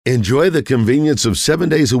Enjoy the convenience of 7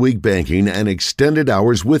 days a week banking and extended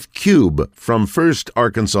hours with Cube from First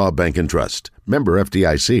Arkansas Bank and Trust. Member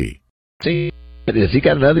FDIC. See, has he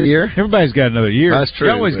got another year? Everybody's got another year. That's true.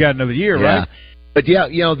 You always got another year, right? But yeah,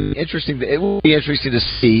 it will be interesting to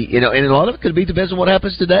see, and a lot of it could be depends on what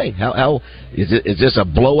happens today. How is this a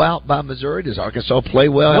blowout by Missouri? Does Arkansas play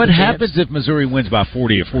well? What happens if Missouri wins by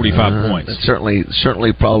 40 or 45 points? That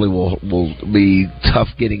certainly probably will be tough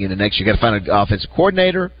getting into next year. You got to find an offensive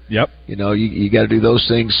coordinator. Yep. You got to do those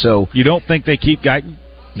things. So you don't think they keep Guyton?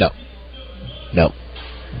 No.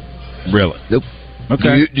 Really? Nope.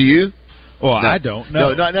 Okay. Do you? Well, no. I don't.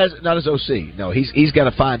 No, not as OC. No, he's got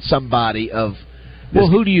to find somebody of. Well,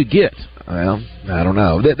 who do you get? Well, I don't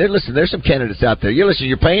know. Listen, there's some candidates out there. You're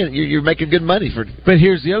paying. You're making good money for. But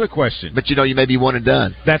here's the other question. But you may be one and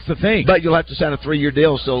done. That's the thing. But you'll have to sign a 3-year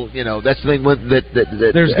deal. So that's the thing.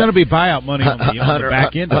 That there's going to be buyout money on the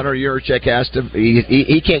back end. Hunter Yurachek has to.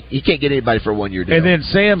 He can't get anybody for a 1-year deal. And then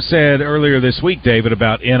Sam said earlier this week, David,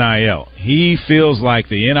 about NIL. He feels like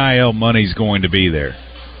the NIL money's going to be there.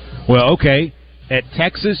 Well, okay. At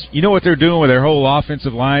Texas, you know what they're doing with their whole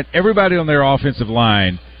offensive line? Everybody on their offensive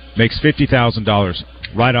line makes $50,000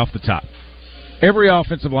 right off the top. Every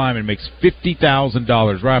offensive lineman makes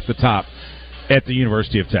 $50,000 right off the top at the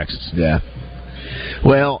University of Texas. Yeah.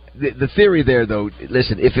 Well, the theory there, though,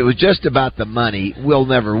 listen, if it was just about the money, we'll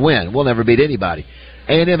never win. We'll never beat anybody.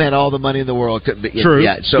 A&M had all the money in the world. Couldn't be, True.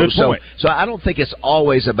 Yeah, so I don't think it's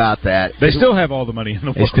always about that. They still have all the money in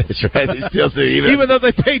the world. That's right. They still do. Even though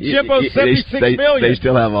they paid Jimbo $76 million. They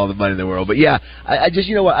still have all the money in the world. But, yeah, I just,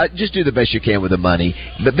 I just do the best you can with the money.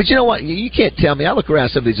 But you know what? You can't tell me. I look around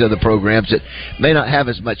some of these other programs that may not have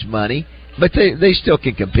as much money, but they still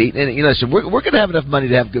can compete. And, listen, we're going to have enough money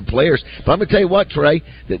to have good players. But I'm going to tell you what, Trey,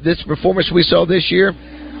 that this performance we saw this year,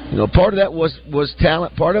 part of that was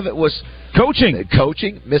talent. Part of it was coaching,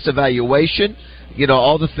 misevaluation,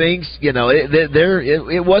 all the things.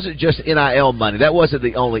 It wasn't just NIL money. That wasn't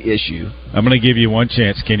the only issue. I'm going to give you one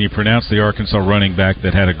chance. Can you pronounce the Arkansas running back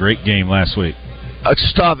that had a great game last week?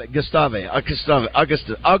 Gustave.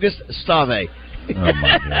 Oh,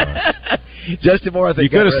 my God. Justin Moore, I think.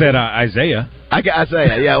 You could have said Isaiah. I got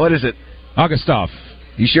Isaiah, yeah. What is it? Augustov.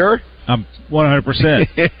 You sure? I'm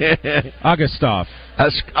 100%. Augustov.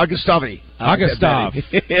 Augustavi. Augustov.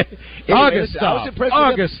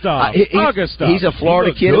 Augustov. He's a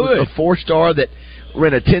Florida kid, a 4-star that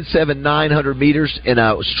ran a 10.7 900 meters in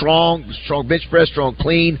a strong bench press, strong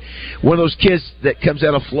clean. One of those kids that comes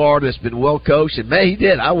out of Florida that's been well coached, and man, he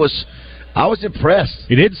did. I was impressed.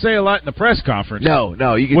 He didn't say a lot in the press conference. No,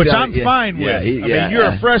 you can which tell, I'm fine with. I mean, you're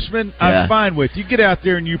a freshman. I'm fine with. You get out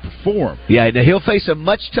there and you perform. Yeah, now he'll face a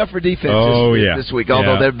much tougher defense this week,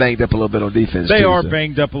 although they're banged up a little bit on defense. They are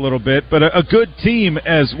banged up a little bit, but a good team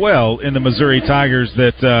as well in the Missouri Tigers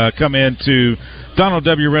that come into Donald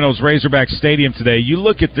W. Reynolds Razorback Stadium today. You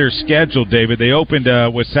look at their schedule, David. They opened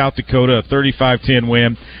with South Dakota, a 35-10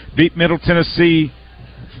 win, beat Middle Tennessee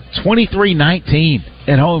 23-19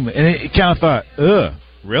 at home, and it kind of thought,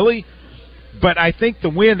 really? But I think the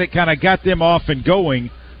win that kind of got them off and going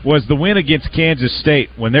was the win against Kansas State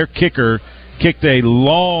when their kicker kicked a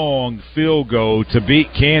long field goal to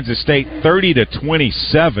beat Kansas State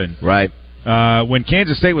 30-27. Right. When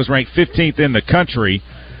Kansas State was ranked 15th in the country,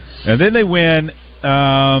 and then they win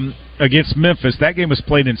against Memphis. That game was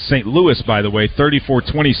played in St. Louis, by the way,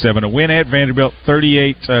 34-27. A win at Vanderbilt,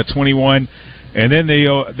 38-21. And then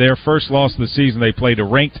their first loss of the season, they played a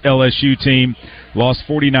ranked LSU team, lost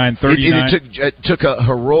 49-39. It took a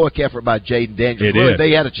heroic effort by Jaden Daniels. Really,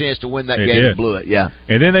 they had a chance to win that game and blew it, yeah.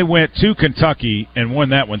 And then they went to Kentucky and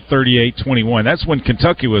won that one 38-21. That's when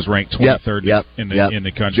Kentucky was ranked 23rd in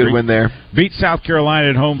the country. Good win there. Beat South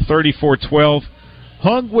Carolina at home 34-12.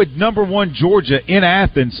 Hung with number 1 Georgia in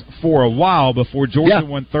Athens for a while before Georgia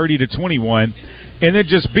won 30-21. And then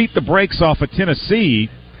just beat the brakes off of Tennessee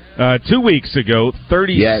 2 weeks ago,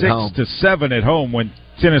 36-7 at home when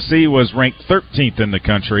Tennessee was ranked 13th in the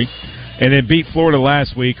country, and then beat Florida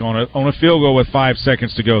last week on a field goal with 5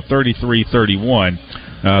 seconds to go, 33-31.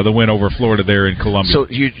 The win over Florida there in Columbia. So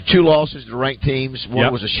 2 losses to ranked teams.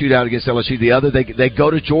 One was a shootout against LSU. The other, they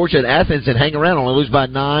go to Georgia and Athens and hang around, only lose by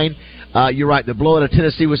 9. You're right. The blowout of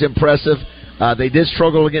Tennessee was impressive. They did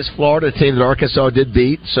struggle against Florida, a team that Arkansas did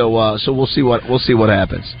beat. So we'll see what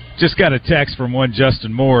happens. Just got a text from one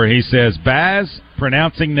Justin Moore. He says, "Baz,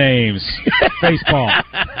 pronouncing names, facepalm."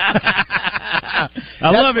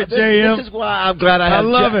 love it, JM. This is why I'm glad I have.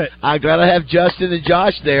 I'm glad I have Justin and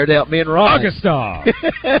Josh there to help me and Ron. Augustov.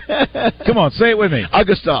 Come on, say it with me.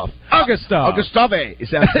 Augustov. Augustave.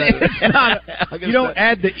 You don't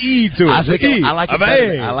add the E to it. I like it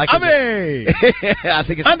better. I like it. I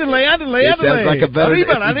think it's Andale. It sounds like a better.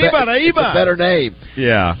 It's a better name.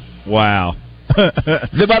 Yeah. Wow.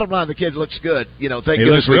 The bottom line, the kid looks good. Thank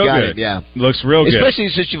goodness we got him. Yeah, looks real good. Especially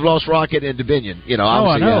since you've lost Rocket and Dominion. Obviously,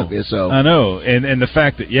 I know. I know, and the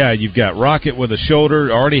fact that you've got Rocket with a shoulder,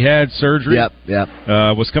 already had surgery. Yep.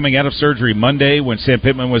 Was coming out of surgery Monday when Sam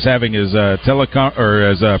Pittman was having his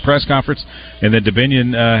press conference, and then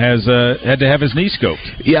Dominion had to have his knee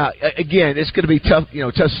scoped. Yeah, again, it's going to be tough.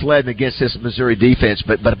 Tough sledding against this Missouri defense,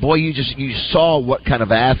 but boy, you saw what kind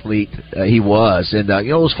of athlete he was, and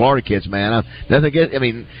those Florida kids, man.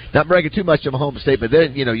 Not bragging too much of Home State, but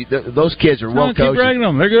then those kids are well coached. Keep bragging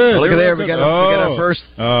them; they're good. Look at there, we got our first.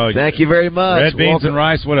 Thank you very much. Red beans and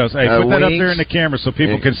rice. What else? Hey, put that up there in the camera so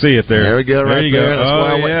people can see it. There we go. There you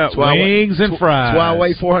go. Wings and fries. That's why I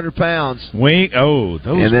weigh 400 pounds. Those wings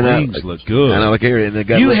look good. I know. Look here. And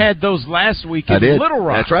you had those last week in Little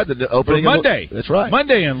Rock. That's right. The opening Monday. That's right.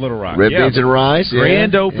 Monday in Little Rock. Red beans and rice.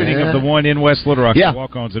 Grand opening of the one in West Little Rock. Yeah.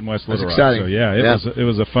 Walk-ons in West Little Rock. Exciting. So it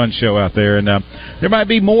was a fun show out there, and there might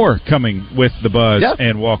be more coming with the Buzz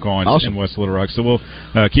and walk-ons in West Little Rock. So we'll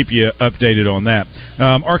keep you updated on that.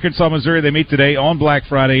 Arkansas, Missouri, they meet today on Black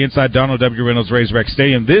Friday inside Donald W. Reynolds Razorback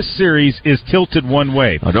Stadium. This series is tilted one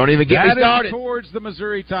way. Oh, don't even get me started. That is towards the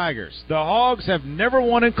Missouri Tigers. The Hogs have never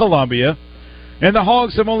won in Columbia, and the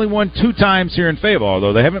Hogs have only won 2 times here in Fayetteville,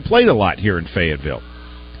 although they haven't played a lot here in Fayetteville.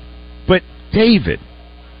 But, David,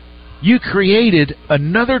 you created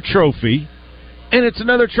another trophy, and it's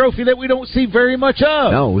another trophy that we don't see very much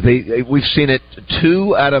of. No, we've seen it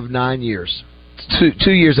 2 out of 9 years.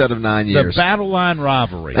 2 years out of 9 years. The Battle Line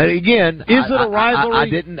rivalry. And again, is it a rivalry?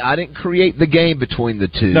 I didn't create the game between the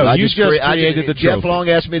two. No, you just created the trophy. Jeff Long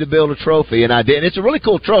asked me to build a trophy, and I did. And it's a really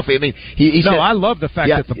cool trophy. I mean, he said, I love the fact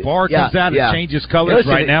that the bar comes out and changes colors.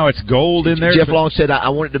 Listen, right now, it's gold in there. Jeff Long said, I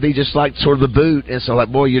want it to be just like sort of the boot, and so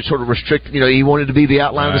boy, you're sort of restricted. He wanted to be the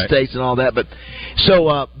outline of the states and all that. But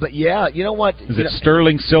you know what? Is it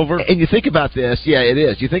sterling silver? And you think about this, it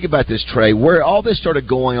is. You think about this, Trey, where all this started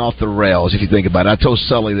going off the rails. If you think about it, I told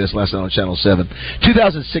Sully this last night on Channel 7.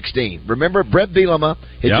 2016. Remember, Brett Bielema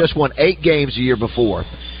had just won 8 games a year before.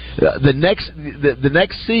 The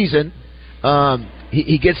next season,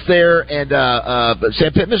 he gets there, and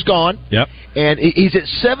Sam Pittman's gone. Yep. And he's at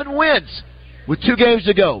 7 wins with 2 games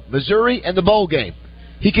to go. Missouri and the bowl game.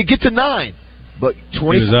 He could get to 9, but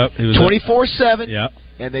 24-7. Yep.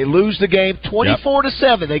 And they lose the game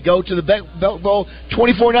 24-7. They go to the Belt Bowl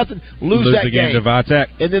 24-0, lose that the game to Vitek.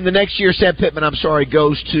 And then the next year, Sam Pittman,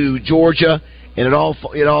 goes to Georgia, and it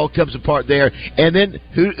all comes apart there. And then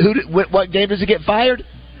what game does he get fired?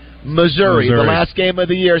 Missouri. The last game of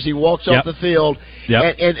the year as he walks off the field.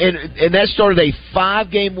 Yep. And that started a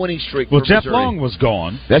 5-game winning streak. Well, for Jeff Missouri. Long was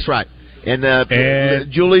gone. That's right. And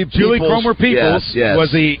Julie Cromer-Peoples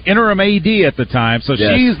was the interim AD at the time, so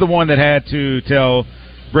she's the one that had to tell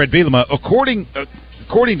Brett Bielema. According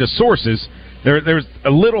to sources, there was a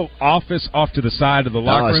little office off to the side of the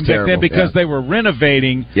locker room back then because they were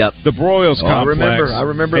renovating the Broyles complex. I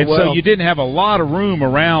remember and well. So you didn't have a lot of room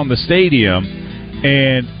around the stadium,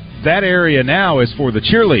 and that area now is for the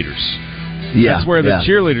cheerleaders. That's where the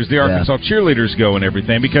cheerleaders, the Arkansas cheerleaders go and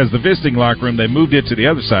everything, because the visiting locker room, they moved it to the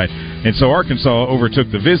other side. And so Arkansas overtook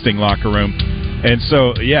the visiting locker room. And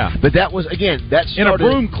so, But that was, again, that started... in a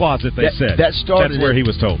broom closet, they said. That started... That's where he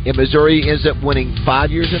was told. And Missouri ends up winning 5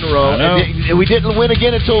 years in a row. And we didn't win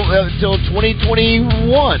again until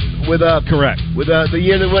 2021 with... Correct. With the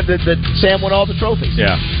year that Sam won all the trophies.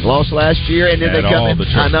 Yeah. Lost last year, and then they come in.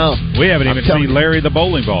 I know. We haven't even seen Larry the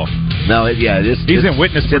bowling ball. No, he's in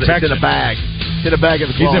witness protection. It's in a bag. It's in a bag in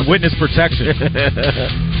the closet. He's in witness protection.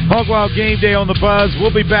 Hog Wild Game Day on the Buzz. We'll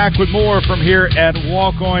be back with more from here at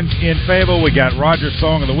Walk-Ons in Fayetteville. We got Roger's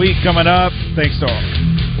Song of the Week coming up. Thanks to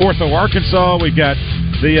Ortho Arkansas. We've got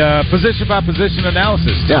the position-by-position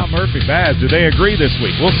analysis. Tom Murphy, Baz, do they agree this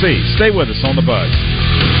week? We'll see. Stay with us on the Buzz.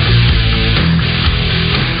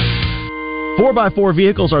 4x4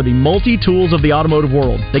 vehicles are the multi-tools of the automotive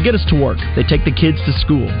world. They get us to work. They take the kids to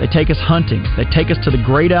school. They take us hunting. They take us to the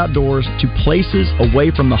great outdoors, to places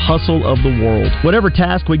away from the hustle of the world. Whatever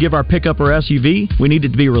task we give our pickup or SUV, we need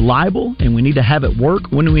it to be reliable, and we need to have it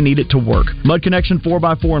work when we need it to work. Mud Connection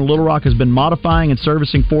 4x4 in Little Rock has been modifying and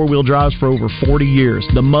servicing four-wheel drives for over 40 years.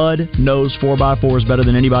 The Mud knows 4x4s better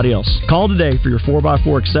than anybody else. Call today for your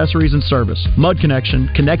 4x4 accessories and service. Mud Connection,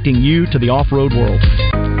 connecting you to the off-road world.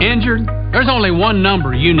 Injured? There's only one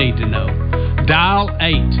number you need to know. dial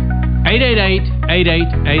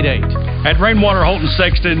 888-8888. At Rainwater Holton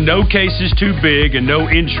Sexton, no case is too big and no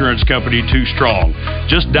insurance company too strong.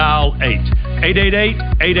 Just dial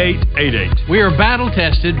 888-8888. We are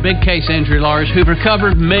battle-tested, big case injury lawyers who've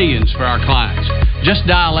recovered millions for our clients. Just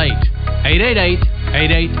dial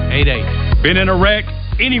 888-8888. Been in a wreck?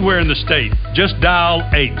 Anywhere in the state. Just dial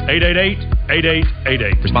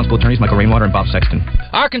 888-8888. Responsible attorneys Michael Rainwater and Bob Sexton.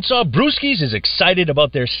 Arkansas Brewskis is excited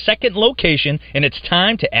about their second location, and it's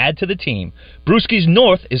time to add to the team. Brewskis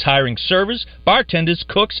North is hiring servers, bartenders,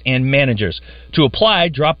 cooks, and managers. To apply,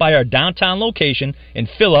 drop by our downtown location and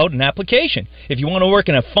fill out an application. If you want to work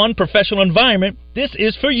in a fun, professional environment, this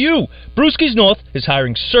is for you. Brewskis North is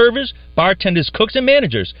hiring servers, bartenders, cooks, and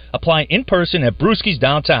managers. Apply in person at Brewskis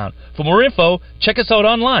Downtown. For more info, check us out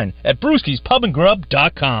online at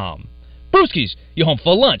brewskispubandgrub.com. Brewskis, your home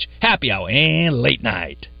for lunch, happy hour, and late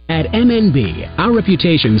night. At MNB, our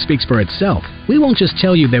reputation speaks for itself. We won't just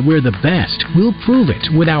tell you that we're the best. We'll prove it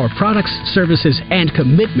with our products, services, and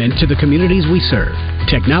commitment to the communities we serve.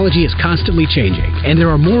 Technology is constantly changing, and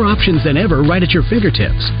there are more options than ever right at your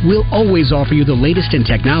fingertips. We'll always offer you the latest in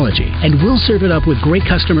technology, and we'll serve it up with great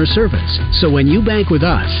customer service. So when you bank with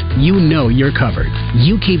us, you know you're covered.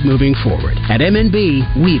 You keep moving forward. At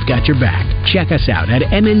MNB, we've got your back. Check us out at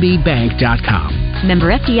mnbbank.com.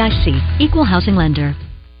 Member FDIC, Equal Housing Lender.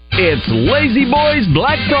 It's Lazy Boy's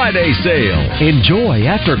Black Friday sale. Enjoy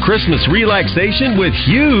after Christmas relaxation with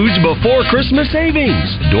huge before Christmas savings.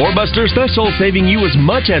 Doorbuster special saving you as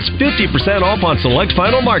much as 50% off on select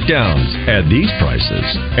final markdowns. At these prices,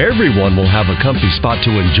 everyone will have a comfy spot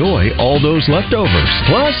to enjoy all those leftovers.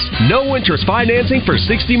 Plus, no interest financing for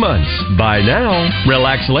 60 months. Buy now,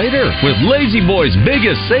 relax later with Lazy Boy's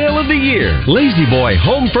biggest sale of the year. Lazy Boy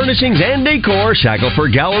Home Furnishings and Decor,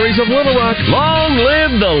 Shackelford Galleries of Little Rock. Long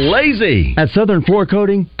live the Lazy. At Southern Floor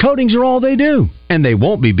Coating, coatings are all they do, and they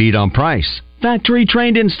won't be beat on price.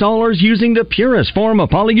 Factory-trained installers using the purest form of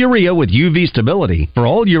polyurea with UV stability for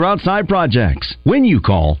all your outside projects. When you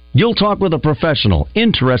call, you'll talk with a professional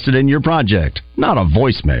interested in your project, not a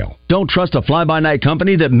voicemail. Don't trust a fly-by-night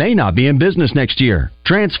company that may not be in business next year.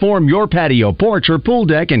 Transform your patio, porch, or pool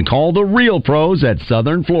deck and call the real pros at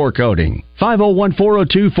Southern Floor Coating.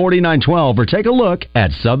 501-402-4912 or take a look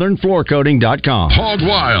at southernfloorcoating.com. Hog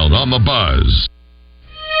Wild on the Buzz.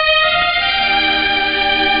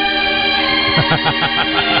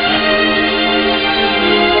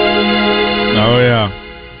 Oh, yeah.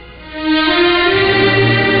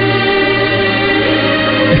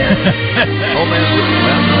 Old Man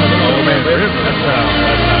River. That's not.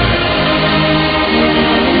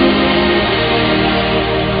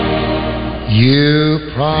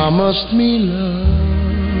 You promised me love.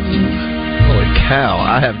 Holy cow,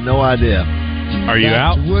 I have no idea. Are you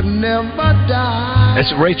out? Would never die.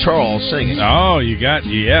 It's Ray Charles singing. Oh, you got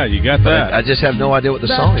that. I just have no idea what the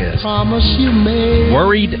song is. Promise you made.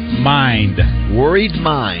 Worried Mind. Worried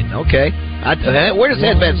Mind. Okay. Where does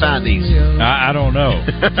Headband find these? I don't know.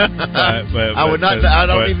 I would not. I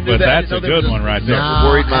don't even do but that. That's a good one right there.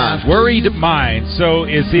 Worried Mind. Worried Mind. So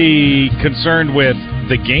is he concerned with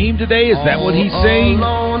the game today? Is that what he's saying?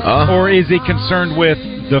 Or is he concerned with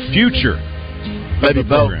the future? Maybe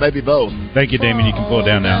both. Maybe both. Thank you, Damon. You can pull it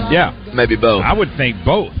down now. Yeah. Maybe both. I would think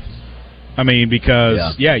both. I mean,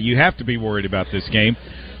 because, you have to be worried about this game.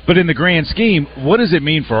 But in the grand scheme, what does it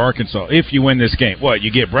mean for Arkansas if you win this game? What,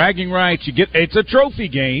 you get bragging rights? It's a trophy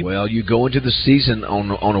game. Well, you go into the season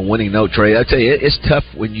on a winning note, Trey. I tell you, it's tough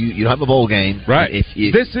when you don't have a bowl game. Right.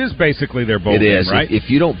 This is basically their bowl game, right? If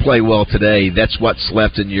you don't play well today, that's what's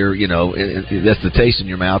left in your, that's the taste in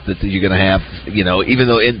your mouth that you're going to have, even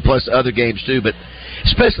though plus other games too, but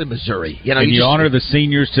especially Missouri. And you honor the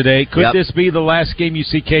seniors today. Could this be the last game you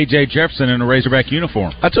see K.J. Jefferson in a Razorback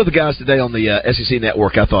uniform? I told the guys today on the SEC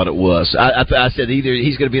Network I thought it was. I said either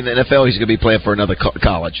he's going to be in the NFL or he's going to be playing for another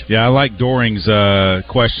college. Yeah, I like Doring's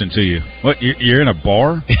question to you. What, you're in a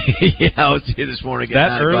bar? Yeah, I was here this morning.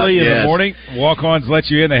 That early in the morning? Walk-ons let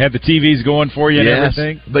you in. They have the TVs going for you and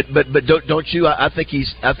everything. But don't you? I think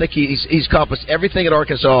he's accomplished everything at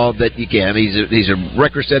Arkansas that you can. He's a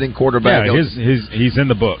record-setting quarterback. Yeah, he's in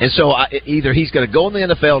the book. And so either he's going to go in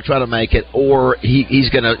the NFL, try to make it, or he's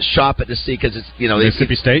going to shop it to see because it's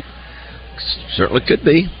Mississippi State. Certainly could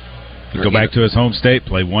be. Go back to his home state,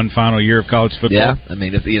 play one final year of college football. Yeah, I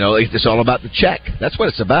mean, it's all about the check. That's what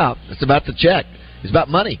it's about. It's about the check. It's about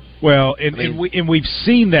money. Well, and we've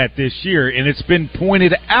seen that this year, and it's been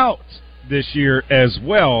pointed out this year as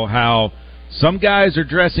well how some guys are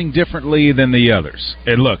dressing differently than the others.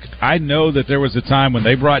 And look, I know that there was a time when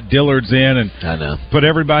they brought Dillards in and put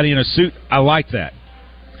everybody in a suit. I like that.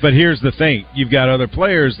 But here's the thing. You've got other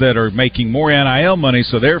players that are making more NIL money,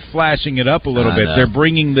 so they're flashing it up a little bit. They're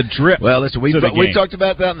bringing the drip. Well, listen, we talked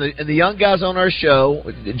about that, and the young guys on our show,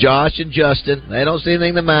 Josh and Justin, they don't see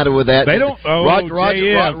anything the matter with that. They don't. Oh,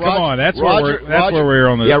 Roger, come on. That's where we're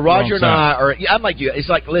on the Roger and side. I are. Yeah, I'm like you. It's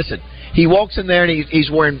like, listen, he walks in there and he's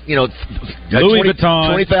wearing, Louis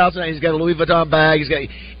Vuitton, $20,000. He's got a Louis Vuitton bag. He's got,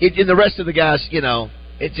 and the rest of the guys,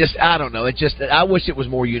 It just, I don't know. It just, I wish it was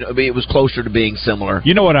more, it was closer to being similar.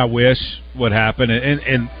 You know what I wish would happen,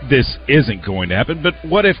 and this isn't going to happen, but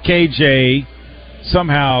what if KJ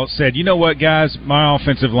somehow said, you know what, guys, my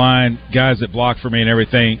offensive line, guys that block for me and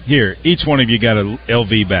everything, here, each one of you got a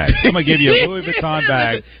LV bag. I'm going to give you a Louis Vuitton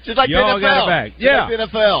bag. Just like y'all the NFL. got a bag. Yeah.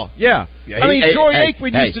 Like the NFL. Yeah. I mean, Troy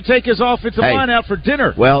Aikman used to take his offensive line out for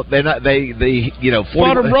dinner. Well, they're not. They 40,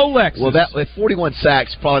 bought him Rolexes. Well, that 41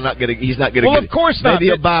 sacks probably not going to. He's not going to. Well, of course not.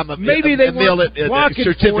 Maybe Obama. Maybe they weren't blocking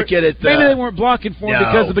certificate. Maybe they weren't blocking for him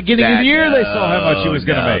because at the beginning of the year they saw how much he was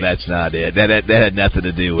going to make. That's not it. That had nothing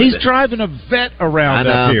to do with it. He's driving a vet around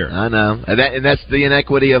up here. I know, and that's the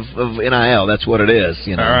inequity of NIL. That's what it is.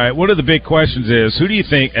 All right. One of the big questions is, who do you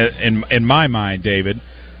think, in my mind, David,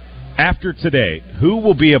 after today, who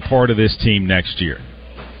will be a part of this team next year?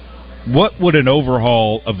 What would an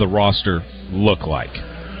overhaul of the roster look like?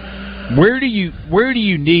 Where do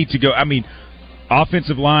you need to go? I mean,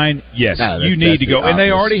 offensive line, yes, you need to go, and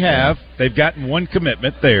they already have. They've gotten one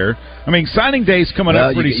commitment there. I mean, signing day's coming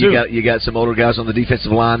up pretty soon. You got some older guys on the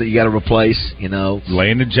defensive line that you got to replace.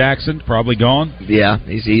 Landon Jackson probably gone. Yeah,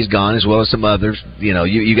 he's gone, as well as some others.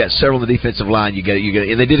 You got several on the defensive line. You got,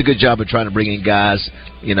 and they did a good job of trying to bring in guys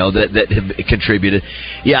that have contributed.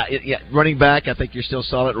 Yeah, running back, I think you're still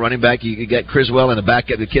solid. Running back, you got Criswell, and the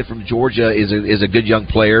backup, the kid from Georgia is a good young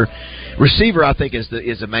player. Receiver, I think, is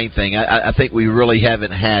the main thing. I think we really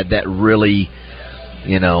haven't had that really.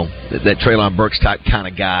 That Treylon Burks type kind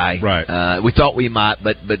of guy. Right. We thought we might,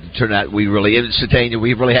 but it turned out we really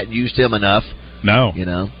hadn't used him enough. No.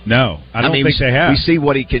 No. I don't think they have. We see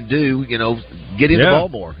what he can do, get him the ball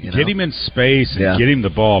more. Get him in space and get him the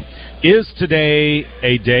ball. Is today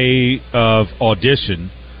a day of audition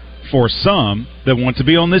for some that want to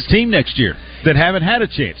be on this team next year that haven't had a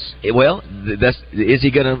chance? Well, is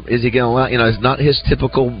he gonna allow? It's not his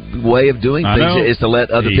typical way of doing things. Is to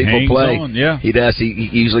let other people play. He does. He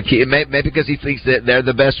usually maybe because he thinks that they're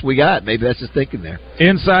the best we got. Maybe that's his thinking there.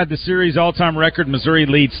 Inside the series all-time record, Missouri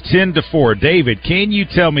leads 10-4. David, can you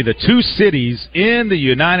tell me the two cities in the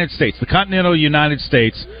United States, the continental United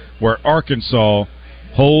States, where Arkansas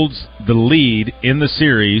holds the lead in the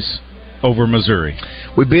series over Missouri?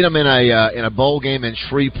 We beat them in a bowl game in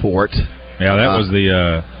Shreveport. Yeah, that was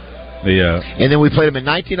the and then we played them in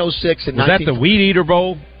 1906 and was that the Weed Eater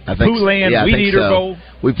Bowl? I think Poulan Weed Eater Bowl.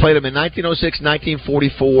 We played them in 1906,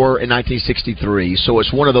 1944, and 1963. So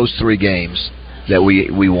it's one of those three games that we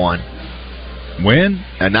won. When?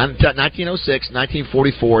 1906,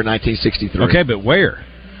 1944, 1963. Okay, but where?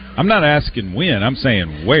 I'm not asking when. I'm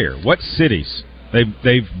saying where. What cities?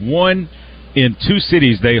 They've won in two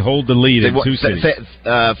cities. They hold the lead in two cities.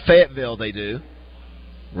 Fayetteville, they do.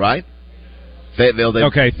 Right? Fayetteville.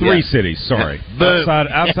 Three cities. Sorry, outside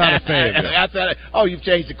of Fayetteville. You've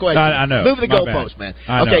changed the question. I know. Move the goalpost, man.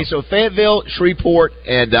 Okay, so Fayetteville, Shreveport,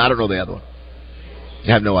 and I don't know the other one.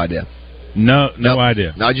 I have no idea. No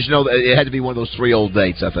idea. No, I just know that it had to be one of those three old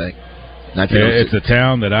dates. I think. It's a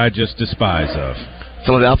town that I just despise of.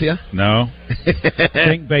 Philadelphia? No.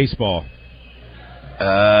 Think baseball.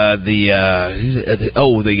 The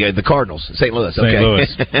Cardinals, St. Louis. St. Louis.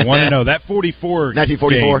 Want to know that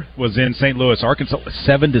 1944 game was in St. Louis, Arkansas,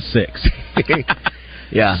 7-6.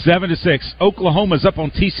 Yeah, 7-6. Oklahoma's up on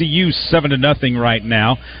TCU 7-0 right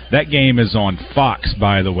now. That game is on Fox,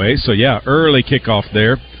 by the way. So early kickoff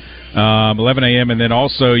there, 11 a.m. And then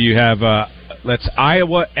also you have that's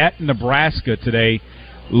Iowa at Nebraska today.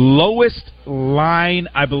 Lowest line,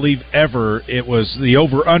 I believe, ever. It was the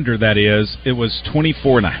over-under, that is. It was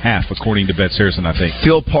 24.5, according to Betts Harrison, I think.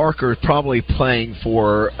 Phil Parker is probably playing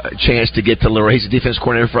for a chance to get to Little Rock. He's a defense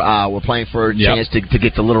coordinator for Iowa, playing for a chance to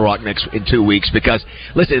get to Little Rock in 2 weeks. Because,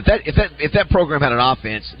 listen, if that program had an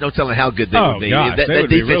offense, no telling how good they would be. Gosh, that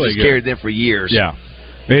defense really has carried them for years. Yeah.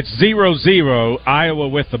 It's 0-0, Iowa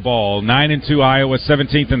with the ball. 9-2 Iowa,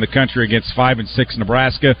 17th in the country against 5-6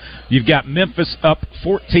 Nebraska. You've got Memphis up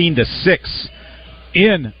 14-6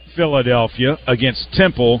 in Philadelphia against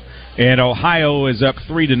Temple, and Ohio is up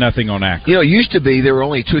 3-0 on Akron. You know, it used to be there were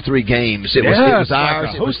only 2 or 3 games. It was ours.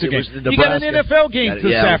 Like it was you got an NFL game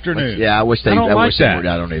this afternoon. Yeah, I wish they don't like that.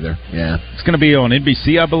 I don't either. Yeah, it's going to be on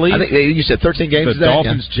NBC, I believe. I think you said 13 games. The today?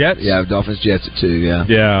 Dolphins Jets. Yeah, Dolphins Jets at 2. Yeah.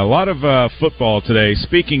 Yeah, a lot of football today.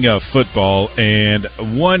 Speaking of football, and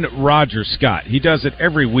one Roger Scott. He does it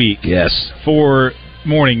every week. Yes. For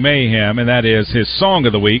Morning Mayhem, and that is his song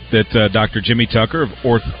of the week that Dr. Jimmy Tucker of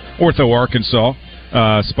Ortho Arkansas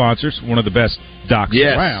sponsors. One of the best docs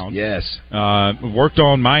around. Yes. Worked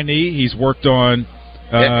on my knee. He's worked on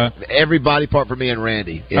every body part for me and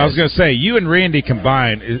Randy. Yes. I was going to say, you and Randy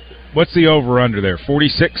combined. What's the over under there?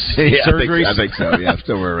 46 surgeries. I think so. Yeah,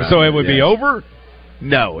 somewhere around. So it would be over.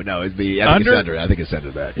 No, it'd be under. I think it's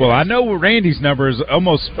under that. Well, I know Randy's number is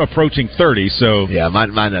almost approaching 30. So yeah,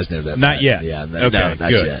 mine doesn't have that. Not yet. Yeah, okay, no, not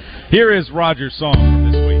good. Yet. Here is Roger's song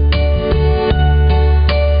for this week.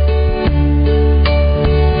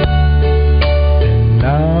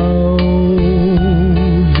 Now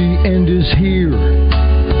the end is here.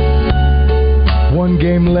 One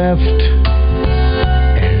game left,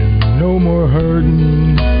 and no more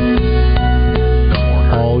hurting.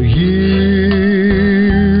 All year,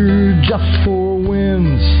 just 4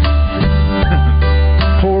 wins.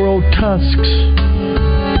 Poor old Tusk's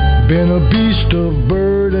been a beast of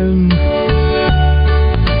burden.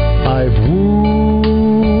 I've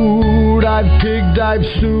wooed, I've pigged, I've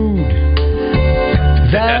sued.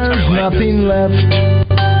 There's nothing left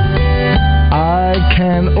I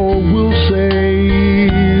can or will say.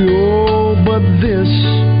 Oh, but this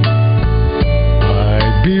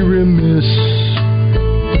I'd be remiss.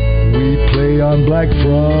 We play on Black Friday.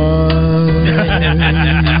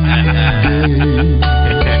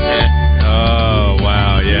 Oh,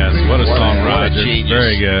 wow, yes. What a song, Roger.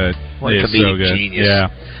 Very good. What a comedic genius. Yeah.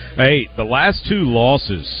 Hey, the last 2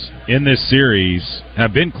 losses in this series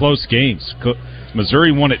have been close games.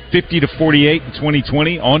 Missouri won it 50-48 in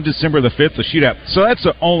 2020 on December the 5th, the shootout. So that's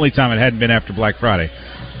the only time it hadn't been after Black Friday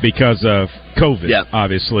because of COVID,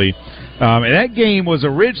 obviously. And that game was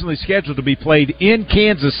originally scheduled to be played in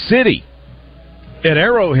Kansas City at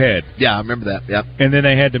Arrowhead. Yeah, I remember that. Yeah. And then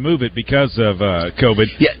they had to move it because of COVID.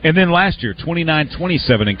 Yeah. And then last year,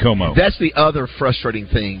 29-27 in Como. That's the other frustrating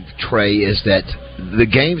thing, Trey, is that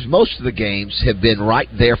most of the games have been right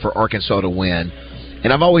there for Arkansas to win.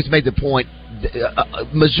 And I've always made the point,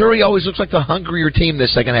 Missouri always looks like the hungrier team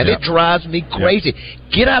this second half. It drives me crazy.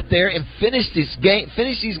 Get out there and finish this game.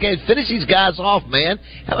 Finish these games. Finish these guys off, man.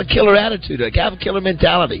 Have a killer attitude. Have a killer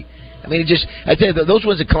mentality. I mean, I tell you, those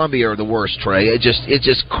ones at Columbia are the worst, Trey. It's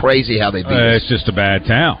just crazy how they beat us. It's just a bad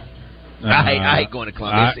town. I hate going to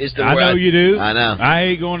Columbia. It's the I know you do. I know. I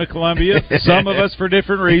hate going to Columbia. Some of us for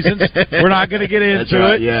different reasons. We're not going to get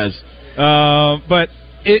into it. Yes. But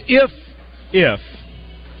if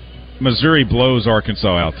Missouri blows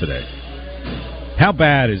Arkansas out today, how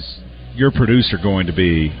bad is your producer going to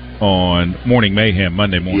be on Morning Mayhem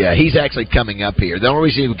Monday morning? Yeah, he's actually coming up here. The only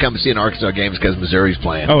reason he would come see an Arkansas game is because Missouri's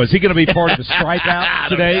playing. Oh, is he going to be part of the stripe out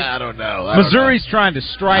today? I don't know. Missouri's trying to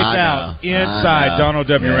stripe out inside Donald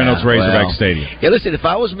W. Reynolds Razorback Stadium. Yeah, listen, if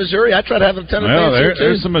I was Missouri, I'd try to have a ton of fans here, too.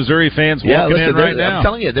 There's some Missouri fans walking in right now. I'm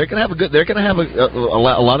telling you, they're going to have a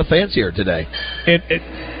lot of fans here today.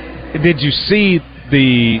 Did you see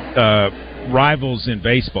the rivals in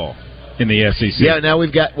baseball in the SEC? Yeah, now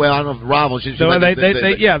we've got, I don't know if rivals. So they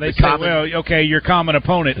say, your common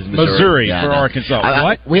opponent is Missouri for Arkansas.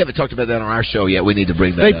 What? We haven't talked about that on our show yet. We need to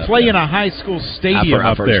bring that up. They play in a high school stadium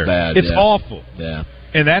up there. It's awful. Yeah.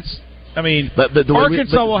 And that's,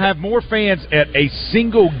 Arkansas will have more fans at a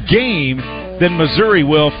single game than Missouri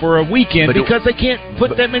will for a weekend because they can't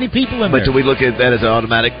put that many people in there. But do we look at that as an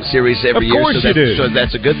automatic series every year? Of course you do. So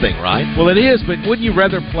that's a good thing, right? Well, it is, but wouldn't you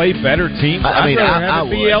rather play better teams? I'd rather have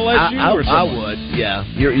it be LSU or something. I would, yeah.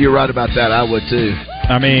 You're right about that. I would, too.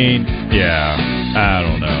 I mean, yeah, I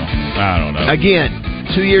don't know. Again,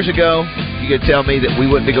 2 years ago, you could tell me that we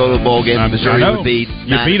wouldn't be going to a bowl game. Missouri would beat.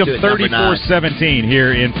 You beat them 34-17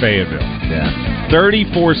 here in Fayetteville. Yeah,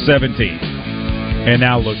 34-17, and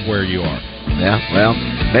now look where you are. Yeah, well,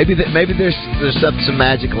 maybe there's some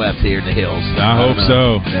magic left here in the hills. I hope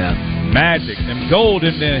so. Yeah, magic, them gold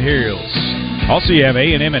in the hills. Also, you have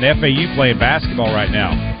A&M and FAU playing basketball right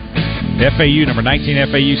now. FAU number 19,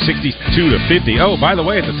 FAU 62-50. Oh, by the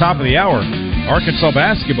way, at the top of the hour, Arkansas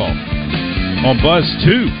basketball on Buzz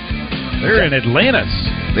 2. They're in Atlantis.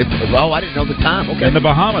 I didn't know the time. Okay. In the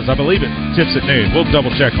Bahamas, I believe it tips at noon. We'll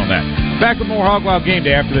double check on that. Back with more Hog Wild Game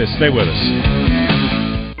Day after this. Stay with us.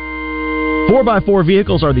 4x4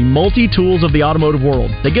 vehicles are the multi-tools of the automotive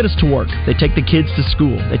world. They get us to work. They take the kids to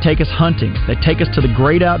school. They take us hunting. They take us to the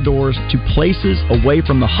great outdoors, to places away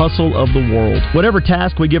from the hustle of the world. Whatever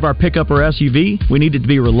task we give our pickup or SUV, we need it to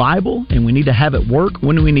be reliable, and we need to have it work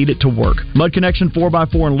when we need it to work. Mud Connection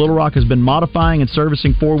 4x4 in Little Rock has been modifying and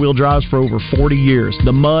servicing four-wheel drives for over 40 years.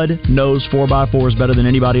 The Mud knows 4x4s better than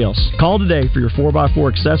anybody else. Call today for your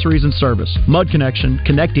 4x4 accessories and service. Mud Connection,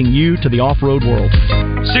 connecting you to the off-road world.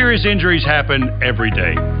 Serious injuries happen every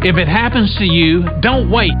day. If it happens to you, don't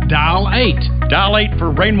wait. Dial 8. Dial 8 for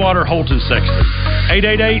Rainwater Holton Sexton.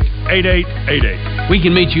 888-8888. We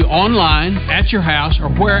can meet you online, at your house, or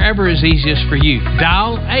wherever is easiest for you.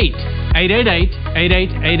 Dial 8.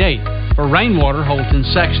 888-8888 for Rainwater Holton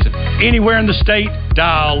Sexton. Anywhere in the state,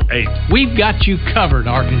 dial 8. We've got you covered,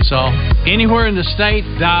 Arkansas. Anywhere in the state,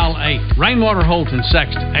 dial 8. Rainwater Holton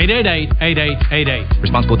Sexton. 888-8888.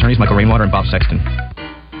 Responsible attorneys Michael Rainwater and Bob Sexton.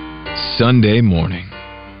 Sunday morning.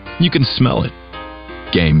 You can smell it.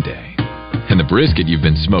 Game day. And the brisket you've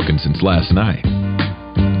been smoking since last night.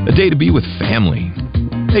 A day to be with family,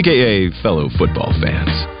 a.k.a. fellow football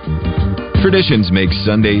fans. Traditions make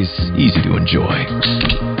Sundays easy to enjoy.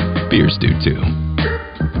 Beers do too.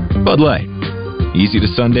 Bud Light. Easy to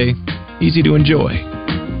Sunday, easy to enjoy.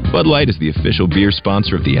 Bud Light is the official beer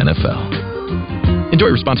sponsor of the NFL. Enjoy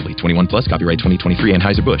responsibly. 21 plus. Copyright 2023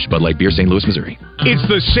 Anheuser-Busch. Bud Light Beer, St. Louis, Missouri. It's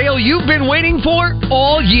the sale you've been waiting for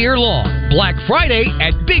all year long. Black Friday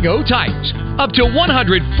at Big O Tires. Up to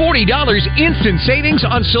 $140 instant savings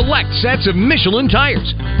on select sets of Michelin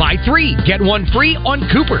tires. Buy 3, get 1 free on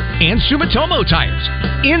Cooper and Sumitomo tires.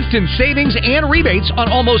 Instant savings and rebates on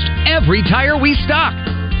almost every tire we stock.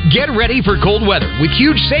 Get ready for cold weather with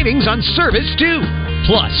huge savings on service too.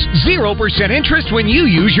 Plus, 0% interest when you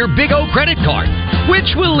use your Big O credit card,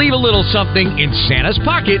 which will leave a little something in Santa's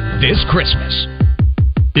pocket this Christmas.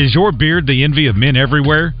 Is your beard the envy of men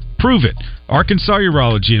everywhere? Prove it. Arkansas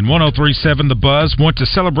Urology and 103.7 The Buzz want to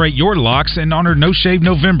celebrate your locks and honor No Shave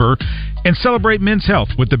November and celebrate men's health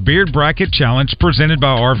with the Beard Bracket Challenge presented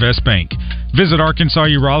by Arvest Bank. Visit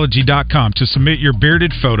ArkansasUrology.com to submit your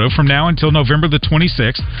bearded photo from now until November the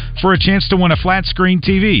 26th for a chance to win a flat screen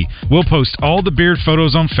TV. We'll post all the beard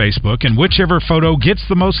photos on Facebook, and whichever photo gets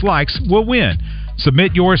the most likes will win.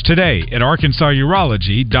 Submit yours today at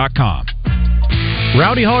ArkansasUrology.com.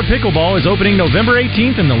 Rowdy Hog Pickleball is opening November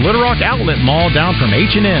 18th in the Little Rock Outlet Mall down from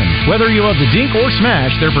H&M. Whether you love the dink or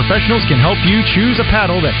smash, their professionals can help you choose a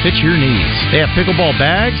paddle that fits your needs. They have pickleball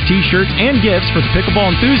bags, t-shirts, and gifts for the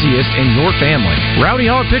pickleball enthusiast in your family. Rowdy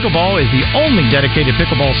Hog Pickleball is the only dedicated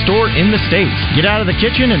pickleball store in the States. Get out of the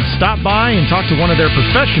kitchen and stop by and talk to one of their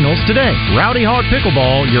professionals today. Rowdy Hog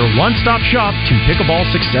Pickleball, your one-stop shop to pickleball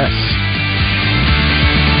success.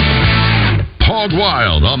 Hog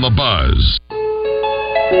Wild on the Buzz.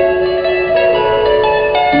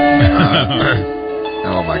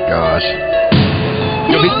 Oh my gosh.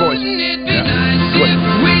 The Beach Boys.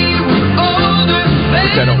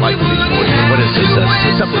 Which I don't like the Beach Boys. What is this?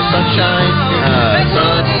 Something with sunshine,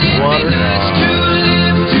 sun, water.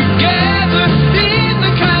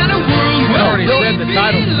 We already said the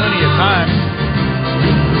title plenty of times.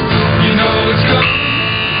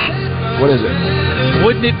 What is it?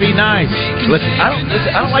 Wouldn't it be nice? Listen, I don't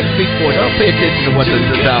like the Beach Boys. I don't pay attention to what the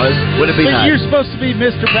style is. Wouldn't it be nice? You're supposed to be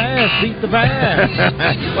Mr. Bass. Beat the bass.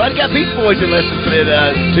 Well, I got Beach Boys in less than 2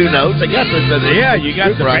 notes. I got the yeah, you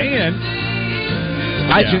got the band.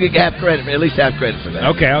 I should have credit, at least have credit for that.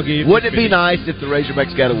 Okay, I'll give you. Wouldn't it be nice if the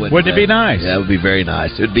Razorbacks got a win? Wouldn't it be nice? Yeah, it would be very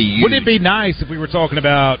nice. It would be huge. Wouldn't it be nice if we were talking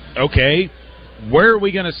about, okay, where are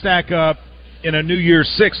we going to stack up in a New Year's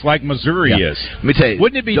Six like Missouri is? Let me tell you.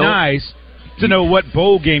 Wouldn't it be nice to know what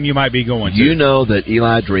bowl game you might be going to? You know that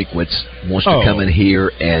Eli Drinkwitz wants to come in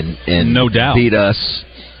here and no doubt beat us.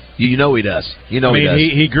 You know he does. You know he does.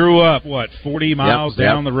 He grew up, 40 miles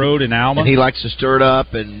down the road in Alma? And he likes to stir it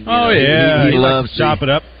up. And he loves to chop it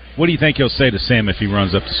up. What do you think he'll say to Sam if he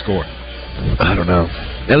runs up to score? I don't know.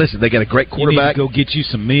 Now, listen, they got a great quarterback. You need to go get you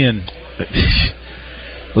some men.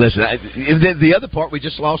 Listen, the other part, we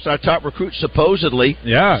just lost our top recruit, supposedly.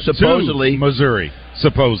 Yeah, supposedly. Missouri,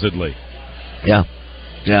 supposedly. Yeah.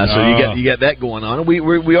 Yeah, so you got that going on. We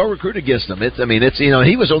are recruited against them. It's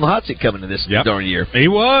he was on the hot seat coming to this darn year. He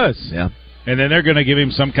was. Yeah. And then they're going to give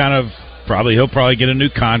him some kind of he'll probably get a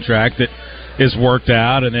new contract that is worked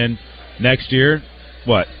out, and then next year,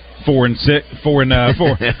 4 and 4. I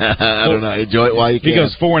don't know. Enjoy it while you can. He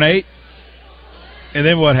goes 4 and 8, and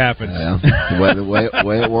then what happens? Yeah, the way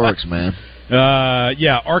it works, man.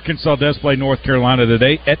 Arkansas does play North Carolina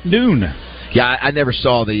today at noon. Yeah, I never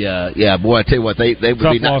saw the. Boy, I tell you what, they would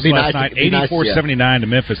Tough be loss be last nice. night, 84-79 to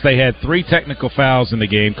Memphis. They had 3 technical fouls in the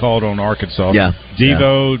game called on Arkansas. Yeah,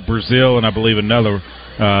 Devo, Brazil, and I believe another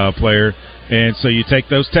player. And so you take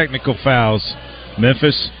those technical fouls.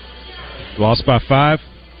 Memphis lost by 5.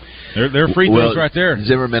 They're free throws right there.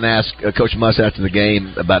 Zimmerman asked Coach Muss after the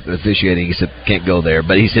game about the officiating. He said, "Can't go there,"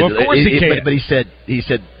 but he said, well, "Of course he can." But he said,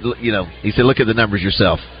 "Look at the numbers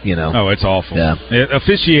yourself." Oh, it's awful. Yeah.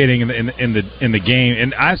 Officiating in the game,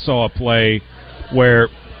 and I saw a play where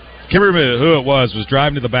I can't remember who it was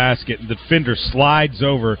driving to the basket, and the defender slides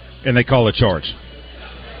over, and they call a charge.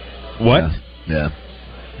 What? Yeah.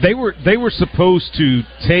 They were supposed to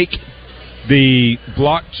take the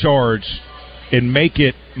block charge and make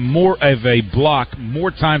it more of a block more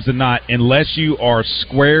times than not, unless you are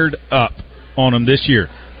squared up on them this year.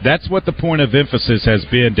 That's what the point of emphasis has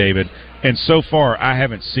been, David, and so far I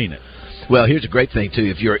haven't seen it. Well, here's a great thing too.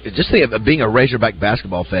 If you're just think of being a Razorback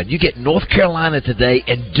basketball fan, you get North Carolina today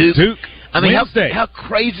and Duke. I mean, how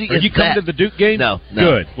crazy is that? Are you coming to the Duke game? No.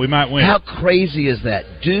 Good. We might win. How crazy is that?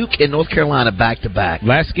 Duke and North Carolina back to back.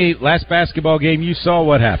 Last basketball game you saw,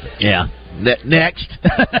 what happened? Yeah. Next.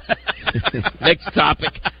 Next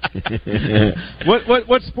topic.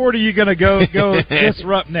 What sport are you going to go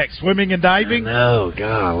disrupt next? Swimming and diving? No,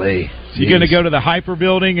 golly. You going to go to the Hyper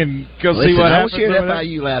building and go see what happens? I was here at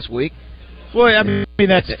FIU last week. Well, I mean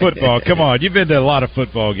that's football. Come on, you've been to a lot of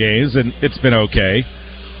football games and it's been okay.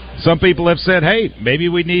 Some people have said, "Hey, maybe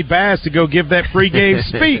we need Bass to go give that pregame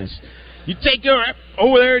speech." You take your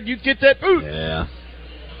over there and you get that boot. Yeah.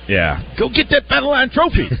 Go get that Battle Line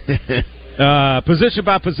trophy. Position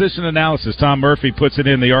by position analysis. Tom Murphy puts it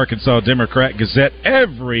in the Arkansas Democrat-Gazette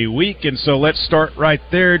every week, and so let's start right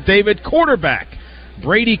there. David, quarterback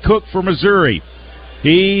Brady Cook for Missouri.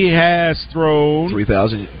 He has thrown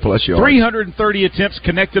 3,000 plus yards, 330 attempts,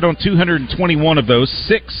 connected on 221 of those,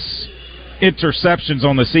 6 interceptions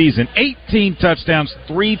on the season, 18 touchdowns,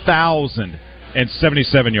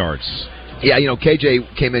 3,077 yards. Yeah, KJ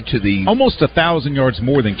came into the... Almost 1,000 yards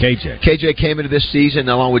more than KJ. KJ came into this season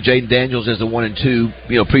along with Jaden Daniels as the 1 and 2,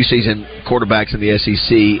 preseason quarterbacks in the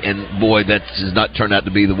SEC, and boy, that has not turned out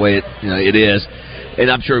to be the way it is. And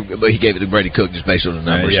I'm sure he gave it to Brady Cook just based on the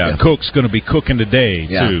numbers. Cook's going to be cooking today,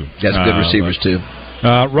 too. That's good receivers, too.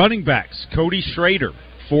 Running backs, Cody Schrader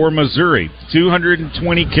for Missouri,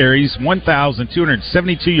 220 carries,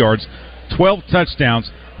 1,272 yards, 12 touchdowns,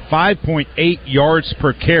 5.8 yards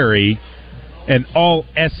per carry, an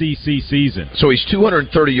all-SEC season. So he's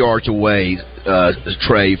 230 yards away,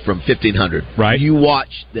 Trey, from 1,500. Right. You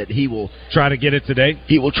watch that he will... Try to get it today?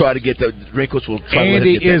 He will try to get the... Wrinkles will try and to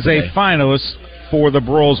he get that is today. A finalist for the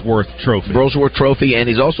Brolsworth Trophy. Brolsworth Trophy, and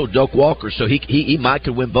he's also Doak Walker, so he might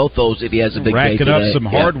could win both those if he has a big day today. Racking up some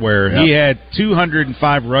hardware. Yeah. He had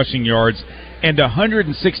 205 rushing yards and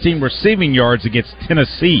 116 receiving yards against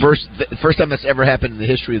Tennessee. First time that's ever happened in the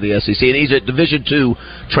history of the SEC, and he's a Division II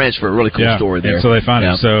transfer. Really cool story there. And so they found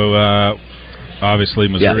him. So obviously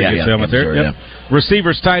Missouri gets the helmet there. Missouri,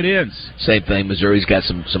 Receivers, tight ends. Same thing. Missouri's got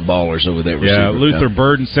some ballers over there. Yeah, Luther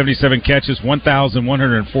Burden, 77 catches,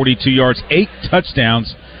 1,142 yards, 8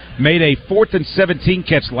 touchdowns. Made a 4th and 17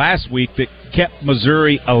 catch last week that kept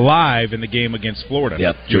Missouri alive in the game against Florida.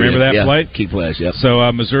 Yep. Do you remember that play? Key plays, yep.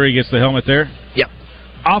 So Missouri gets the helmet there? Yep.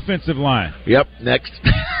 Offensive line. Yep, next.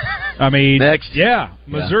 I mean, next. Yeah,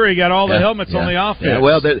 Missouri got all the helmets on the offense. Yeah.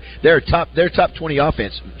 Well, they're top 20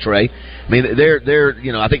 offense, Trey. I mean, they're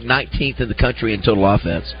I think 19th in the country in total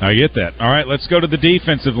offense. I get that. All right, let's go to the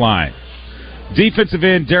defensive line. Defensive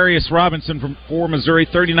end Darius Robinson for Missouri,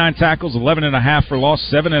 39 tackles, 11.5 for loss,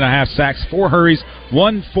 7.5 sacks, 4 hurries,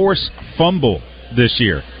 1 forced fumble this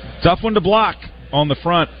year. Tough one to block on the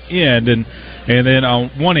front end and then on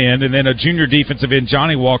one end, and then a junior defensive end,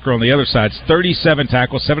 Johnny Walker, on the other side, 37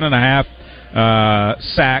 tackles, 7.5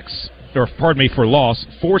 sacks, for loss,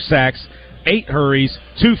 4 sacks, 8 hurries,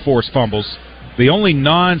 2 forced fumbles. The only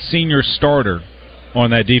non-senior starter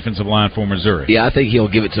on that defensive line for Missouri. Yeah, I think he'll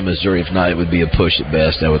give it to Missouri. If not, it would be a push at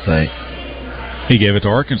best, I would think. He gave it to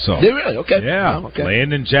Arkansas. Did he really? Okay. Yeah. Oh, okay.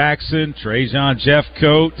 Landon Jackson, Trajan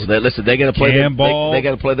Jeffcoat. Well, they got to play. They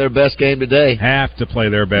got to play their best game today. Have to play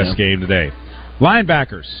their best game today.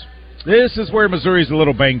 Linebackers. This is where Missouri's a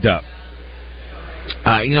little banged up.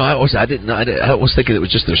 I was thinking it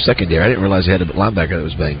was just their secondary. I didn't realize they had a linebacker that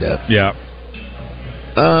was banged up. Yeah.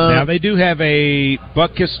 Now they do have a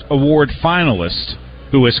Butkus Award finalist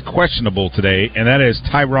who is questionable today, and that is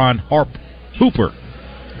Tyron Hooper.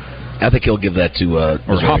 I think he'll give that to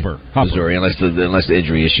Missouri. Missouri, unless the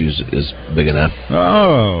injury issues is big enough.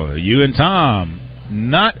 Oh, you and Tom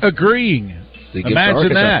not agreeing.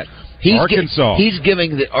 Imagine that. Arkansas. He's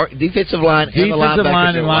giving the defensive line and the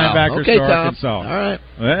linebackers okay, to Tom. Arkansas. All right.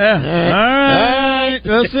 All right.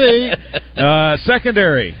 Let's see.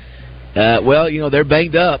 Secondary. Well, they're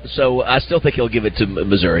banged up, so I still think he'll give it to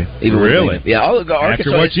Missouri. Really? Yeah. Arkansas,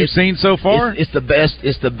 after what you've seen so far, it's the best.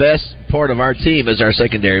 It's the best part of our team is our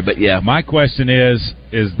secondary. But yeah, my question is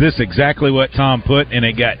this exactly what Tom put, and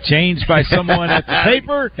it got changed by someone at the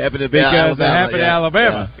paper? Happened to because it happened to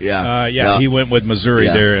Alabama. Yeah. He went with Missouri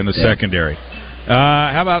there in the secondary.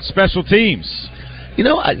 How about special teams? They've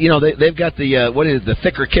got the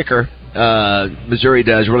thicker kicker. Missouri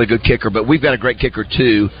does, really good kicker, but we've got a great kicker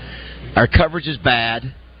too. Our coverage is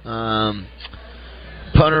bad. Punter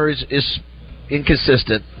is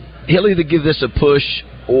inconsistent. He'll either give this a push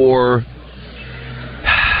or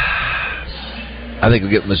I think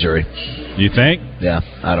we'll get Missouri. You think? Yeah,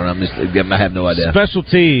 I don't know. I have no idea. Special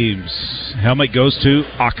teams. Helmet goes to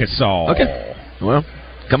Arkansas. Okay. Well,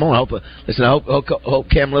 come on. I hope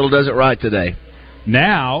Cam Little does it right today.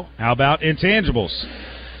 Now, how about intangibles?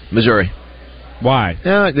 Missouri. Why?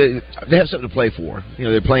 They have something to play for.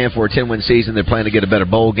 They're playing for a 10-win season. They're playing to get a better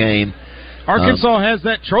bowl game. Arkansas has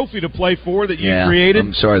that trophy to play for that you created.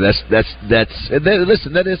 I'm sorry. Listen,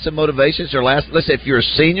 that is some motivation. It's your last. Listen, if you're a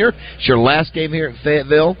senior, it's your last game here at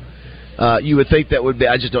Fayetteville. You would think that would be.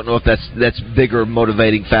 I just don't know if that's bigger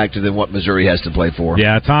motivating factor than what Missouri has to play for.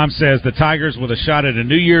 Yeah, Tom says the Tigers with a shot at a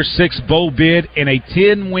New Year's Six bowl bid in a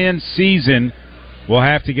 10-win season will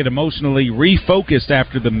have to get emotionally refocused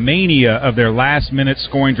after the mania of their last-minute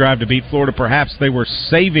scoring drive to beat Florida. Perhaps they were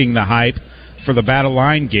saving the hype for the Battle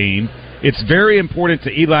Line game. It's very important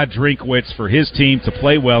to Eli Drinkwitz for his team to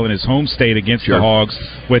play well in his home state against the Hogs,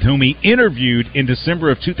 with whom he interviewed in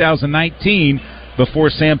December of 2019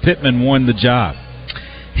 before Sam Pittman won the job.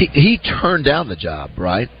 He turned down the job,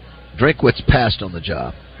 right? Drinkwitz passed on the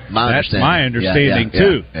job. That's my understanding,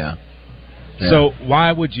 too. Yeah. So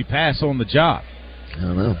why would you pass on the job? I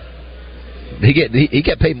don't know. He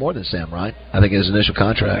got paid more than Sam, right? I think in his initial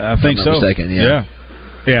contract. I think so. Mistaken.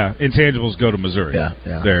 Yeah. Intangibles go to Missouri. Yeah.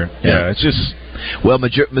 It's just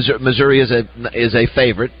Missouri is a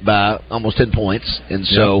favorite by almost 10 points, and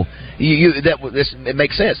so it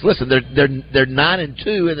makes sense. Listen, they're 9-2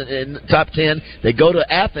 in the top 10. They go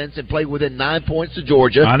to Athens and play within 9 points to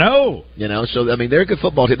Georgia. I know. So they're a good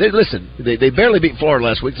football team. They barely beat Florida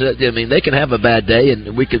last week. So, they can have a bad day,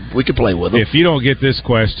 and we could play with them. If you don't get this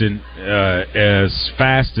question as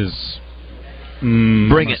fast as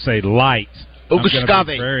bring it, say light. I'm going to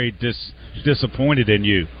be very disappointed in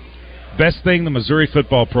you. Best thing the Missouri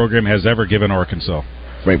football program has ever given Arkansas.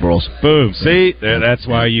 Frank Broyles. Boom. See? That's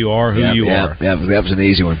why you are who you are. Yeah, that was an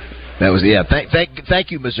easy one. That was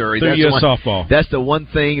Thank you, Missouri. That's softball. That's the one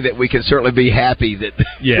thing that we can certainly be happy that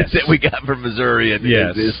that we got from Missouri. And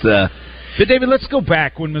but David, let's go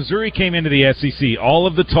back. When Missouri came into the SEC, all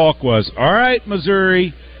of the talk was, all right,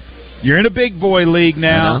 Missouri, you're in a big boy league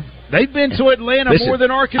now. They've been to Atlanta more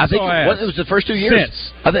than Arkansas has. It was the first 2 years.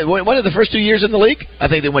 I think one of the first 2 years in the league. I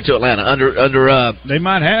think they went to Atlanta under. They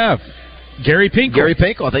might have Gary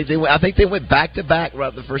Pinkel. I think they went back to back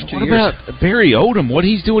right the first 2 years. What about Barry Odom? What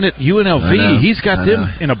he's doing at UNLV? He's got them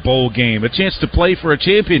in a bowl game, a chance to play for a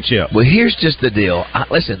championship. Well, here's just the deal.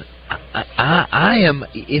 Listen, I am.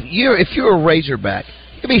 If you're a Razorback,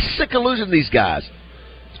 you'll be sick of losing these guys.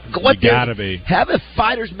 Go out there, gotta be. Have a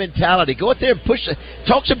fighter's mentality. Go out there and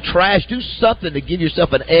talk some trash. Do something to give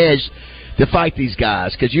yourself an edge to fight these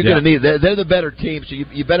guys, because you're going to need it. They're the better team, so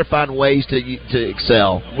you better find ways to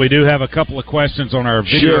excel. We do have a couple of questions on our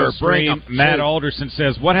video stream. Matt Alderson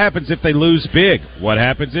says, what happens if they lose big? What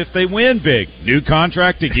happens if they win big? New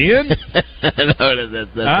contract again?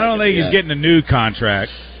 I don't think he's getting a new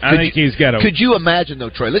contract. I think he's got a... Could you imagine, though,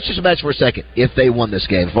 Troy? Let's just imagine for a second, if they won this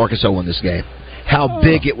game, if Arkansas won this game. How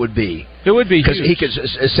big it would be. It would be because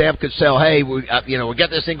Sam could sell. Hey, we got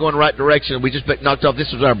this thing going the right direction. We just knocked off.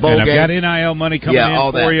 This was our bowl game. I've got NIL money coming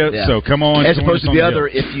in for you. Yeah. So come on. As opposed to the other,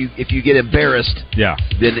 if you get embarrassed,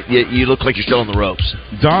 then you look like you're still on the ropes.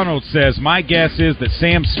 Donald says, my guess is that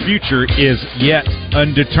Sam's future is yet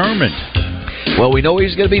undetermined. Well, we know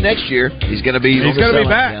he's going to be next year. He's going to be. He's going to be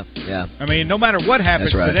back. Yeah. I mean, no matter what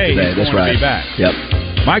happens today, he's going to be back. Yep.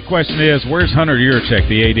 My question is, where's Hunter Yurachek,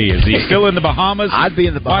 the AD? Is he still in the Bahamas? I'd be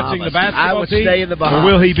in the Bahamas. Watching the basketball I would team? Stay in the Bahamas. Or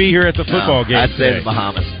will he be here at the football game? I'd stay in the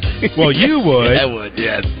Bahamas. Well, you would. I would,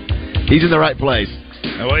 yes. He's in the right place.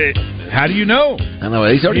 How do you know? I know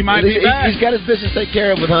he might be back. He's got his business taken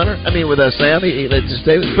care of with Hunter. I mean, with Sam. Let's just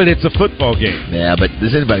stay with. But it's a football game. Yeah, but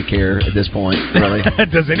does anybody care at this point? Really?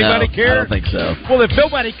 Does anybody care? I don't think so. Well, if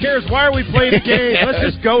nobody cares, why are we playing a game? Let's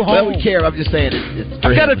just go home. Well, we care. I'm just saying.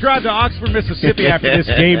 I've got to drive to Oxford, Mississippi after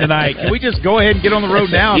this game tonight. Can we just go ahead and get on the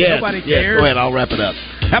road now? If nobody cares. Go ahead. I'll wrap it up.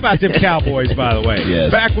 How about them Cowboys, by the way?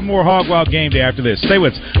 Yes. Back with more Hog Wild Game Day after this. Stay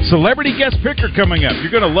with us. Celebrity Guest Picker coming up.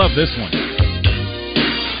 You're going to love this one.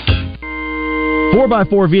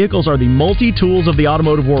 4x4 vehicles are the multi-tools of the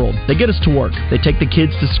automotive world. They get us to work. They take the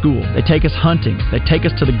kids to school. They take us hunting. They take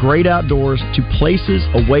us to the great outdoors, to places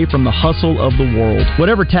away from the hustle of the world.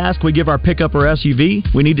 Whatever task we give our pickup or SUV,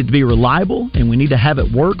 we need it to be reliable, and we need to have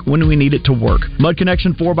it work when we need it to work. Mud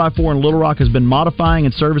Connection 4x4 in Little Rock has been modifying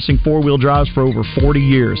and servicing four-wheel drives for over 40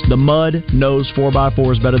 years. The Mud knows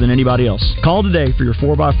 4x4s better than anybody else. Call today for your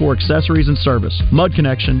 4x4 accessories and service. Mud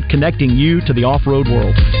Connection, connecting you to the off-road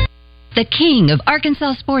world. The king of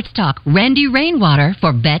Arkansas sports talk, Randy Rainwater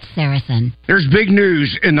for Bet Saracen. There's big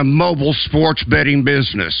news in the mobile sports betting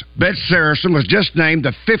business. Bet Saracen was just named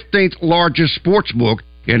the 15th largest sports book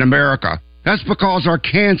in America. That's because our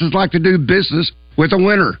Kansans like to do business with a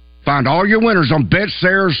winner. Find all your winners on Bet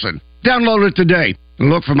Saracen. Download it today and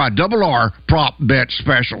look for my RR prop bet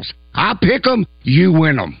specials. I pick them, you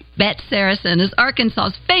win them. Bet Saracen is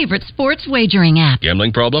Arkansas's favorite sports wagering app.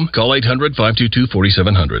 Gambling problem? Call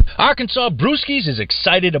 800-522-4700. Arkansas Brewskis is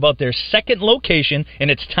excited about their second location,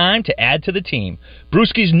 and it's time to add to the team.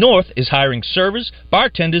 Brewskis North is hiring servers,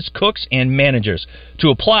 bartenders, cooks, and managers. To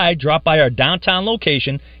apply, drop by our downtown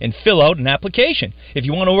location and fill out an application. If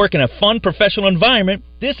you want to work in a fun, professional environment,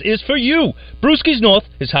 this is for you. Brewskis North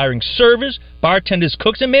is hiring servers, bartenders,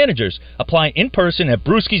 cooks, and managers. Apply in person at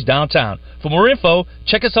Brewskis Downtown. For more info,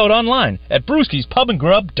 check us out online at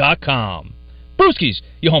brewskispubandgrub.com. Brewskis,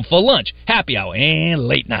 your home for lunch, happy hour, and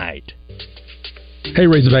late night. Hey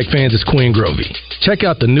Razorback fans, it's Quinn Grovey. Check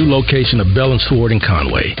out the new location of Bell & Sword in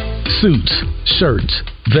Conway. Suits, shirts,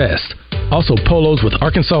 vests, also polos with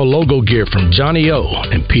Arkansas logo gear from Johnny O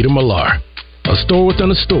and Peter Millar. A store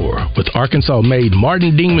within a store with Arkansas-made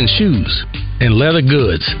Martin Dingman shoes and leather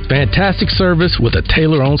goods. Fantastic service with a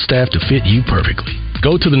tailor on staff to fit you perfectly.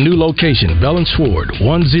 Go to the new location, Bell & Sword,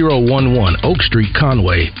 1011 Oak Street,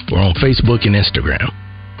 Conway, or on Facebook and Instagram.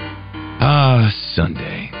 Ah,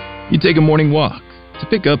 Sunday. You take a morning walk to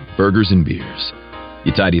pick up burgers and beers.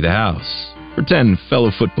 You tidy the house for 10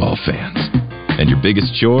 fellow football fans. And your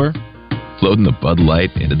biggest chore? Loading the Bud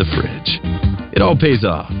Light into the fridge. It all pays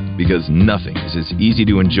off because nothing is as easy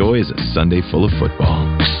to enjoy as a Sunday full of football.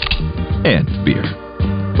 And beer.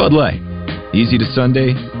 Bud Light. Easy to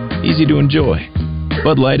Sunday, easy to enjoy.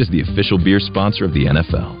 Bud Light is the official beer sponsor of the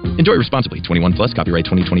NFL. Enjoy responsibly. 21 plus. Copyright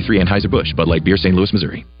 2023. Anheuser-Busch. Bud Light Beer, St. Louis,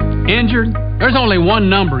 Missouri. Injured? There's only one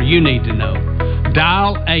number you need to know.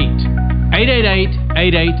 Dial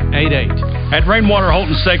 888-8888. At Rainwater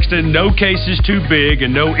Holton Sexton, no case is too big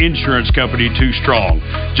and no insurance company too strong.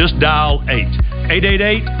 Just dial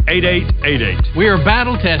 888-8888. We are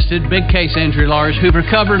battle-tested, big case injury lawyers who've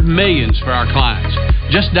recovered millions for our clients.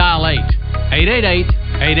 Just dial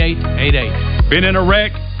 888-8888. Been in a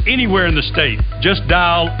wreck? Anywhere in the state. Just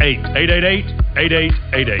dial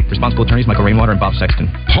 888-8888. Responsible attorneys Michael Rainwater and Bob Sexton.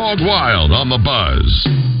 Hog Wild on the Buzz.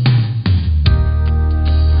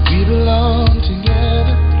 We belong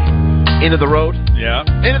together. End of the road? Yeah.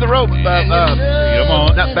 End of the road. Come on.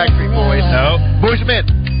 Not Backstreet Boys. No. Boys and Men.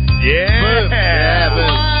 Yeah. Boom. Yeah,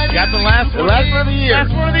 boom. Got the last one. The last one of the year.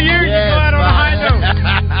 Last one of the year. Yes, you go out on a high note.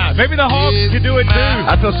 Maybe the Hogs could do it too.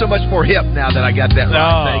 I feel so much more hip now that I got that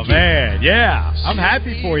right. Oh, man. Yeah. I'm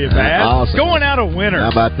happy for you, Baz. Awesome. Going out a winner.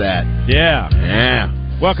 How about that? Yeah. Yeah.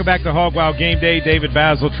 Welcome back to Hog Wild Game Day. David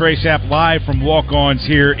Basil, Trey Schapp, live from Walk-Ons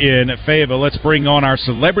here in Fayetteville. Let's bring on our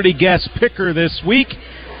celebrity guest picker this week.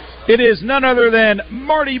 It is none other than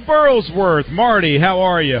Marty Burlsworth. Marty, how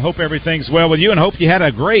are you? Hope everything's well with you and hope you had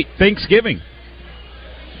a great Thanksgiving.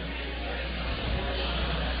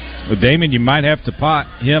 Well, Damon, you might have to pot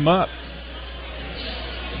him up.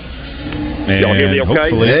 And y'all hear me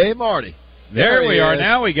okay? Hey, Marty. There we are.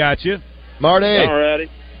 Now we got you. Marty. All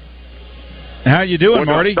righty. How you doing,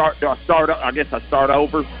 Marty? Do I start? I guess I start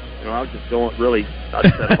over. You know, I was just going really. I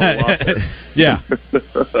said a whole lot there. Yeah.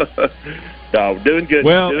 No, doing good.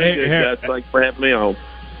 Well, doing good, guys. Thanks for having me on.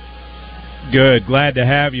 Good, glad to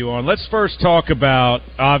have you on. Let's first talk about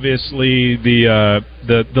obviously the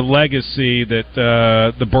legacy that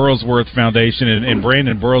the Burlsworth Foundation and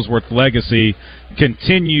Brandon Burlsworth legacy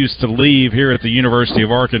continues to leave here at the University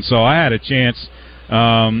of Arkansas. I had a chance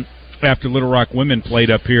after Little Rock women played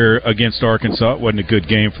up here against Arkansas. It wasn't a good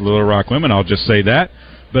game for Little Rock women, I'll just say that.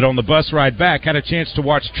 but on the bus ride back, had a chance to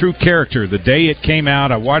watch True Character the day it came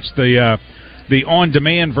out. I watched the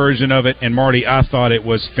on-demand version of it, and Marty, I thought it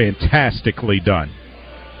was fantastically done.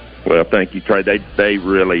 Well, thank you, Trey. They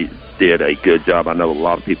really did a good job. I know a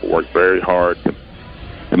lot of people worked very hard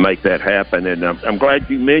to make that happen, and I'm glad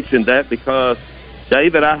you mentioned that because,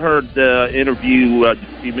 David, I heard the interview just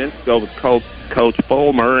a few minutes ago with Coach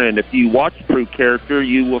Fulmer, and if you watch True Character,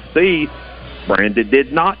 you will see Brandon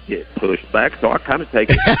did not get pushed back, so I kind of take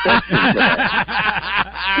it.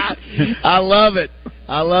 I love it.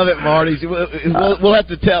 I love it, Marty. We'll have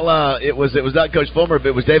to tell. It was not Coach Fulmer, but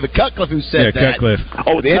it was David Cutcliffe who said that. Cutcliffe.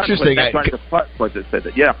 Oh, the interesting. That's right. Cutcliffe that said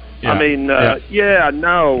that. Yeah. I mean, I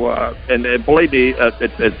know. And believe me,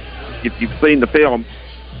 if you've seen the film,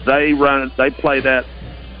 they play that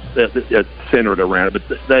centered around it,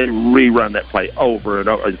 but they rerun that play over and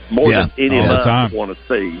over. It's more than any of us want to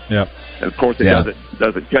see. Yep. And of course, it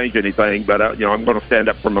doesn't change anything. But I'm going to stand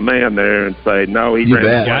up for my man there and say, no, he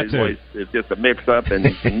ran the way. It's just a mix-up, and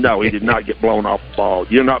no, he did not get blown off the ball.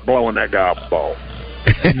 You're not blowing that guy off the ball.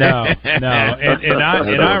 No, and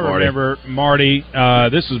I remember, Marty,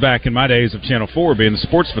 this was back in my days of Channel 4 being the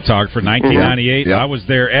sports photographer in 1998. I was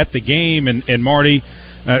there at the game, and Marty,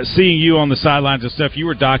 seeing you on the sidelines and stuff, you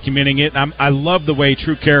were documenting it. I love the way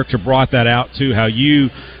True Character brought that out, too, how you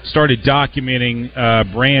started documenting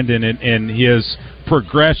Brandon and his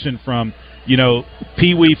progression from,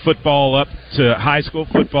 Pee-wee football up to high school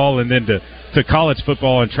football and then to college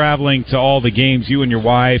football and traveling to all the games, you and your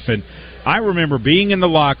wife. And I remember being in the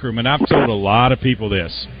locker room, and I've told a lot of people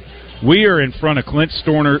this. We are in front of Clint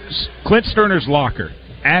Sterner's locker,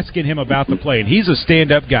 asking him about the play, and he's a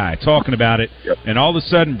stand-up guy talking about it, and all of a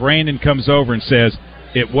sudden Brandon comes over and says,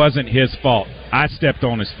 it wasn't his fault. I stepped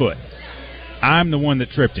on his foot. I'm the one that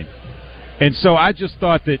tripped him. And so I just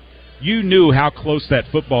thought that you knew how close that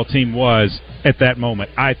football team was at that moment,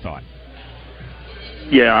 I thought.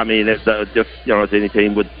 Yeah, I mean, it's just, as any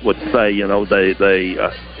team would say, they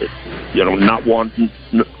not one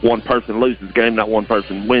person loses the game, not one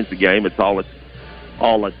person wins the game. It's all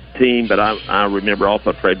a team. But I remember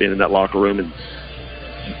also, Trey, being in that locker room and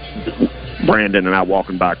Brandon and I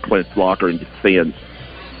walking by Clint's locker and just seeing,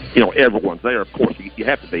 everyone's there. Of course, you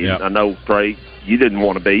have to be. Yep. I know, Trey, you didn't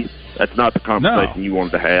want to be. That's not the conversation you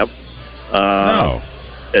wanted to have. No.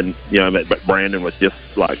 And, but Brandon was just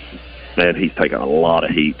like, man, he's taking a lot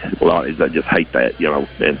of heat. I just hate that,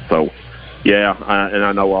 And so,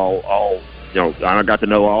 I know all I got to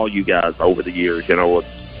know all you guys over the years,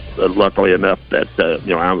 luckily enough that,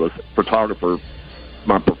 I was a photographer.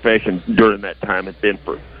 My profession during that time had been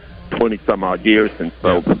for 20-some-odd years. And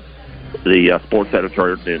so the sports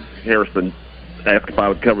editor in Harrison asked if I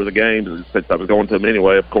would cover the games. And since I was going to them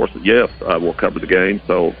anyway, of course, yes, I will cover the games.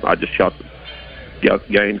 So I just got the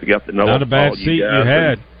games, got to know not a bad seat you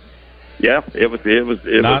had. Yeah, it was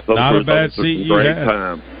not a bad seat you great had.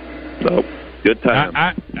 Time. So good time.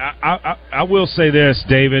 I will say this,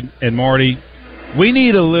 David and Marty, we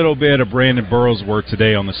need a little bit of Brandon Burroughs' work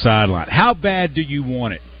today on the sideline. How bad do you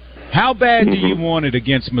want it? How bad do you want it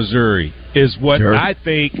against Missouri is what I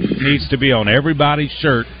think needs to be on everybody's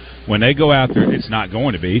shirt when they go out there. It's not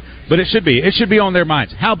going to be, but it should be. It should be on their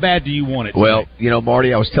minds. How bad do you want it today? Well,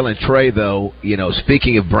 Marty, I was telling Trey, though,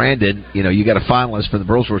 speaking of Brandon, you got a finalist for the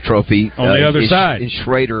Burlsworth Trophy. On the other side. In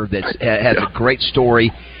Schrader that has a great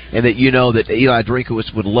story, and that that Eli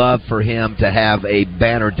Drinkwitz would love for him to have a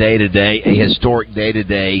banner day today, a historic day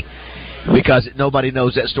today, because nobody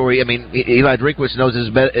knows that story. I mean, Eli Drinkwitz knows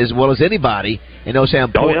as well as anybody and knows how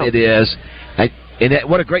important it is. And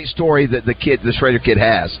what a great story that the Schrader kid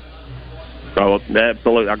has. Oh,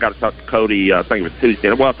 absolutely. I got to talk to Cody. I think it was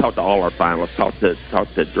Tuesday. Well, I talked to all our finalists. Talked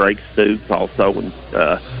to Drake Stoops also, and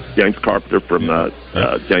James Carpenter from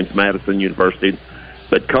James Madison University.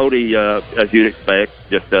 But Cody, as you'd expect,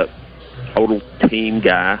 just a total team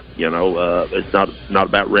guy. It's not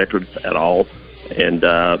about records at all. And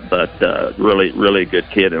but really, really a good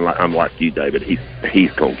kid. And I'm like you, David.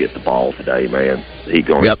 He's going to get the ball today, man. He's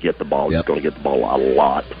going to get the ball. He's going to get the ball a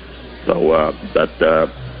lot. So,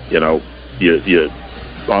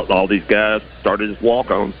 all these guys started as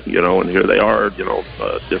walk-ons, and here they are,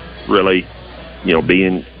 just really,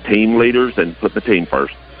 being team leaders and put the team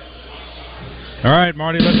first. All right,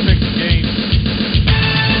 Marty, let's pick the game.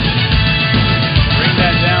 Bring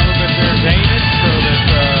that down a little bit there, David, so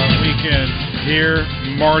that we can hear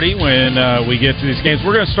Marty when we get to these games.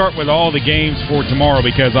 We're going to start with all the games for tomorrow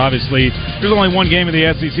because, obviously, there's only one game in the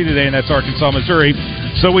SEC today, and that's Arkansas, Missouri.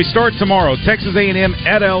 So we start tomorrow. Texas A&M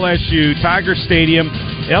at LSU, Tiger Stadium.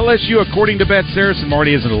 LSU, according to Bet Saracen,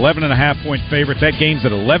 Marty, is an 11.5-point favorite. That game's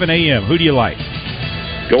at 11 a.m. Who do you like?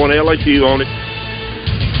 Going LSU on it.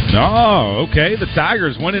 Oh, okay. The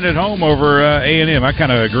Tigers winning at home over A&M. I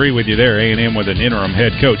kind of agree with you there. A&M with an interim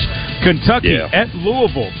head coach. Kentucky at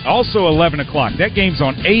Louisville, also 11 o'clock. That game's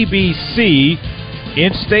on ABC.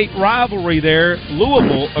 In-state rivalry there.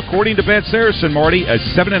 Louisville, according to Bet Saracen, Marty, a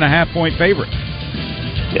 7.5-point favorite.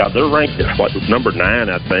 Yeah, they're ranked number 9,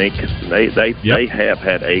 I think. They have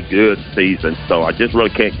had a good season, so I just really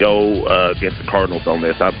can't go against the Cardinals on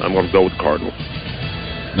this. I'm going to go with the Cardinals.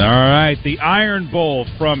 All right, the Iron Bowl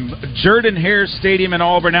from Jordan-Hare Stadium in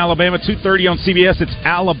Auburn, Alabama, 2:30 on CBS. It's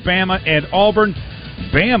Alabama and Auburn.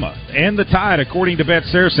 Bama and the Tide, according to Bet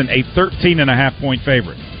Saracen, a 13.5-point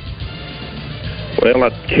favorite. Well, I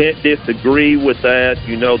can't disagree with that.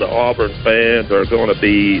 You know the Auburn fans are going to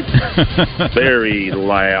be very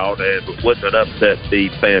loud, and wouldn't an upset be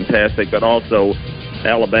fantastic? But also,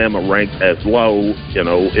 Alabama ranked as low,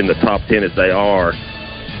 in the top 10 as they are.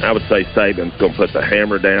 I would say Saban's going to put the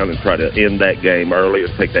hammer down and try to end that game early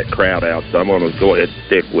and take that crowd out. So I'm going to go ahead and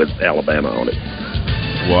stick with Alabama on it.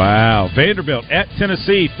 Wow. Vanderbilt at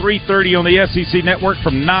Tennessee, 3:30 on the SEC Network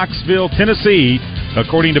from Knoxville, Tennessee.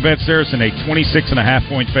 According to Bet Saracen, a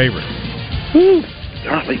 26.5-point favorite. Whew.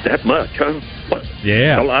 Golly, that much, huh? What?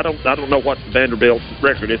 Yeah. Well, I don't know what Vanderbilt's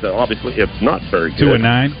record is. Obviously, it's not very good.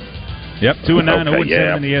 2-9. Yep, 2-9,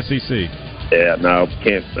 0-7 in the SEC. Yeah, no,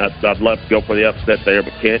 can't. I'd love to go for the upset there,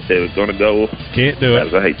 but can't do it. Going to go. Can't do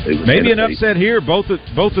it. I hate to. Maybe an upset here. Both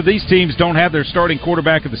of these teams don't have their starting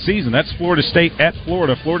quarterback of the season. That's Florida State at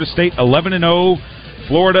Florida. Florida State 11-0.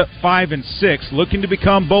 Florida 5-6, looking to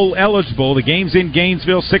become bowl eligible. The game's in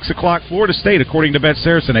Gainesville, 6 o'clock. Florida State, according to Bet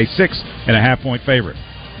Saracen, a 6.5-point favorite.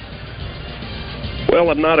 Well,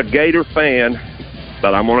 I'm not a Gator fan,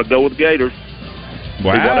 but I'm going to go with Gators.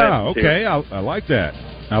 Wow. Okay, I like that.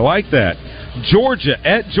 I like that. Georgia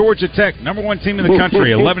at Georgia Tech, number 1 team in the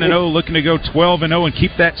country, 11-0, looking to go 12-0 and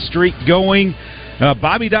keep that streak going.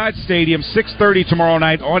 Bobby Dodd Stadium, 6:30 tomorrow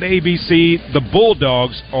night on ABC. The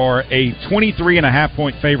Bulldogs are a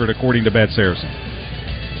 23.5-point favorite, according to Bet Saracen.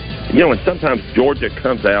 And sometimes Georgia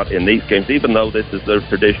comes out in these games, even though this is their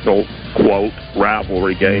traditional, quote,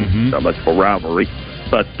 rivalry game, not much for rivalry,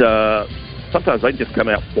 but sometimes they just come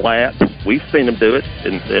out flat. We've seen them do it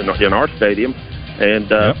in our stadium. And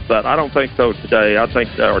but I don't think so today. I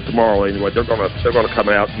think or tomorrow anyway. They're gonna come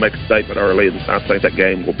out and make a statement early, and I think that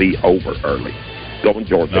game will be over early. Going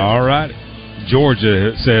Georgia. All right,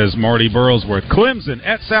 Georgia, says Marty Burlsworth. Clemson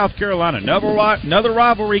at South Carolina. Another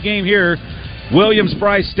rivalry game here.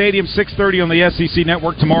 Williams-Brice Stadium, 6:30 on the SEC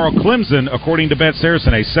Network tomorrow. Clemson, according to Bet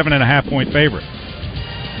Saracen, a 7.5-point favorite.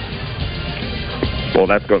 Well,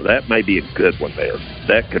 that may be a good one there.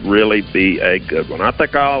 That could really be a good one. I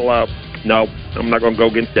think I'll. No, I'm not going to go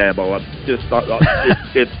against Dabo.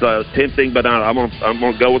 It's tempting, but I'm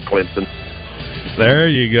going to go with Clemson. There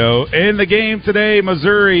you go. In the game today,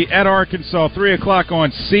 Missouri at Arkansas, 3 o'clock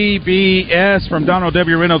on CBS from Donald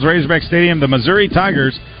W. Reynolds Razorback Stadium. The Missouri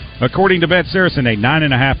Tigers, according to Bet Saracen, a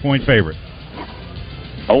 9.5-point favorite.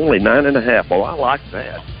 Only 9.5. Oh, I like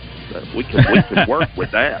that. We can work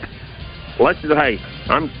with that. Let's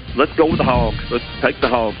go with the Hogs. Let's take the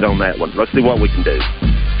Hogs on that one. Let's see what we can do.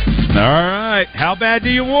 All right. How bad do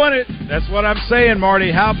you want it? That's what I'm saying,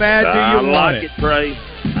 Marty. How bad do you want it? I like it, Trey.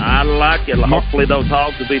 I like it. Hopefully those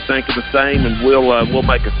Hogs will be thinking the same, and we'll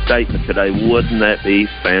make a statement today. Wouldn't that be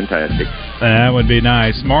fantastic? That would be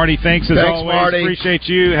nice. Marty, thanks always. Marty. Appreciate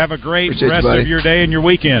you. Have a great rest of your day and your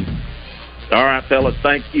weekend. All right, fellas.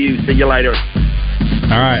 Thank you. See you later.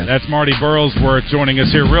 All right, that's Marty Burlsworth joining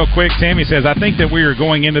us here real quick. Tammy says, I think that we are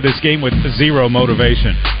going into this game with zero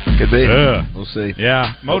motivation. Could be. We'll see.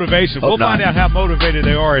 Yeah, motivation. Hope we'll not. find out how motivated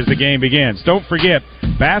they are as the game begins. Don't forget,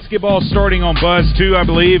 basketball starting on Buzz 2, I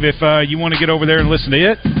believe, if you want to get over there and listen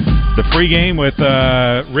to it. The pregame with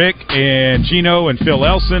Rick and Gino and Phil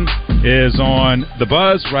Elson is on the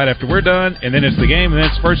Buzz right after we're done, and then it's the game, and then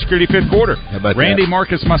it's First Security fifth quarter. How about Randy, that?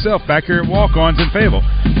 Marcus, myself back here at Walk-Ons in Fayetteville.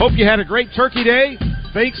 Hope you had a great Turkey Day.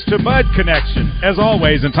 Thanks to Bud Connection, as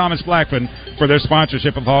always, and Thomas Blackman for their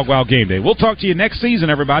sponsorship of Hog Wild Game Day. We'll talk to you next season,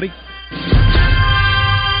 everybody.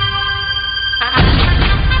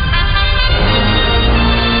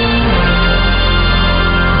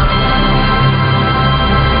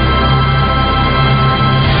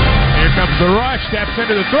 Here comes the rush. Steps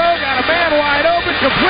into the throw. Got a man wide open. Complete.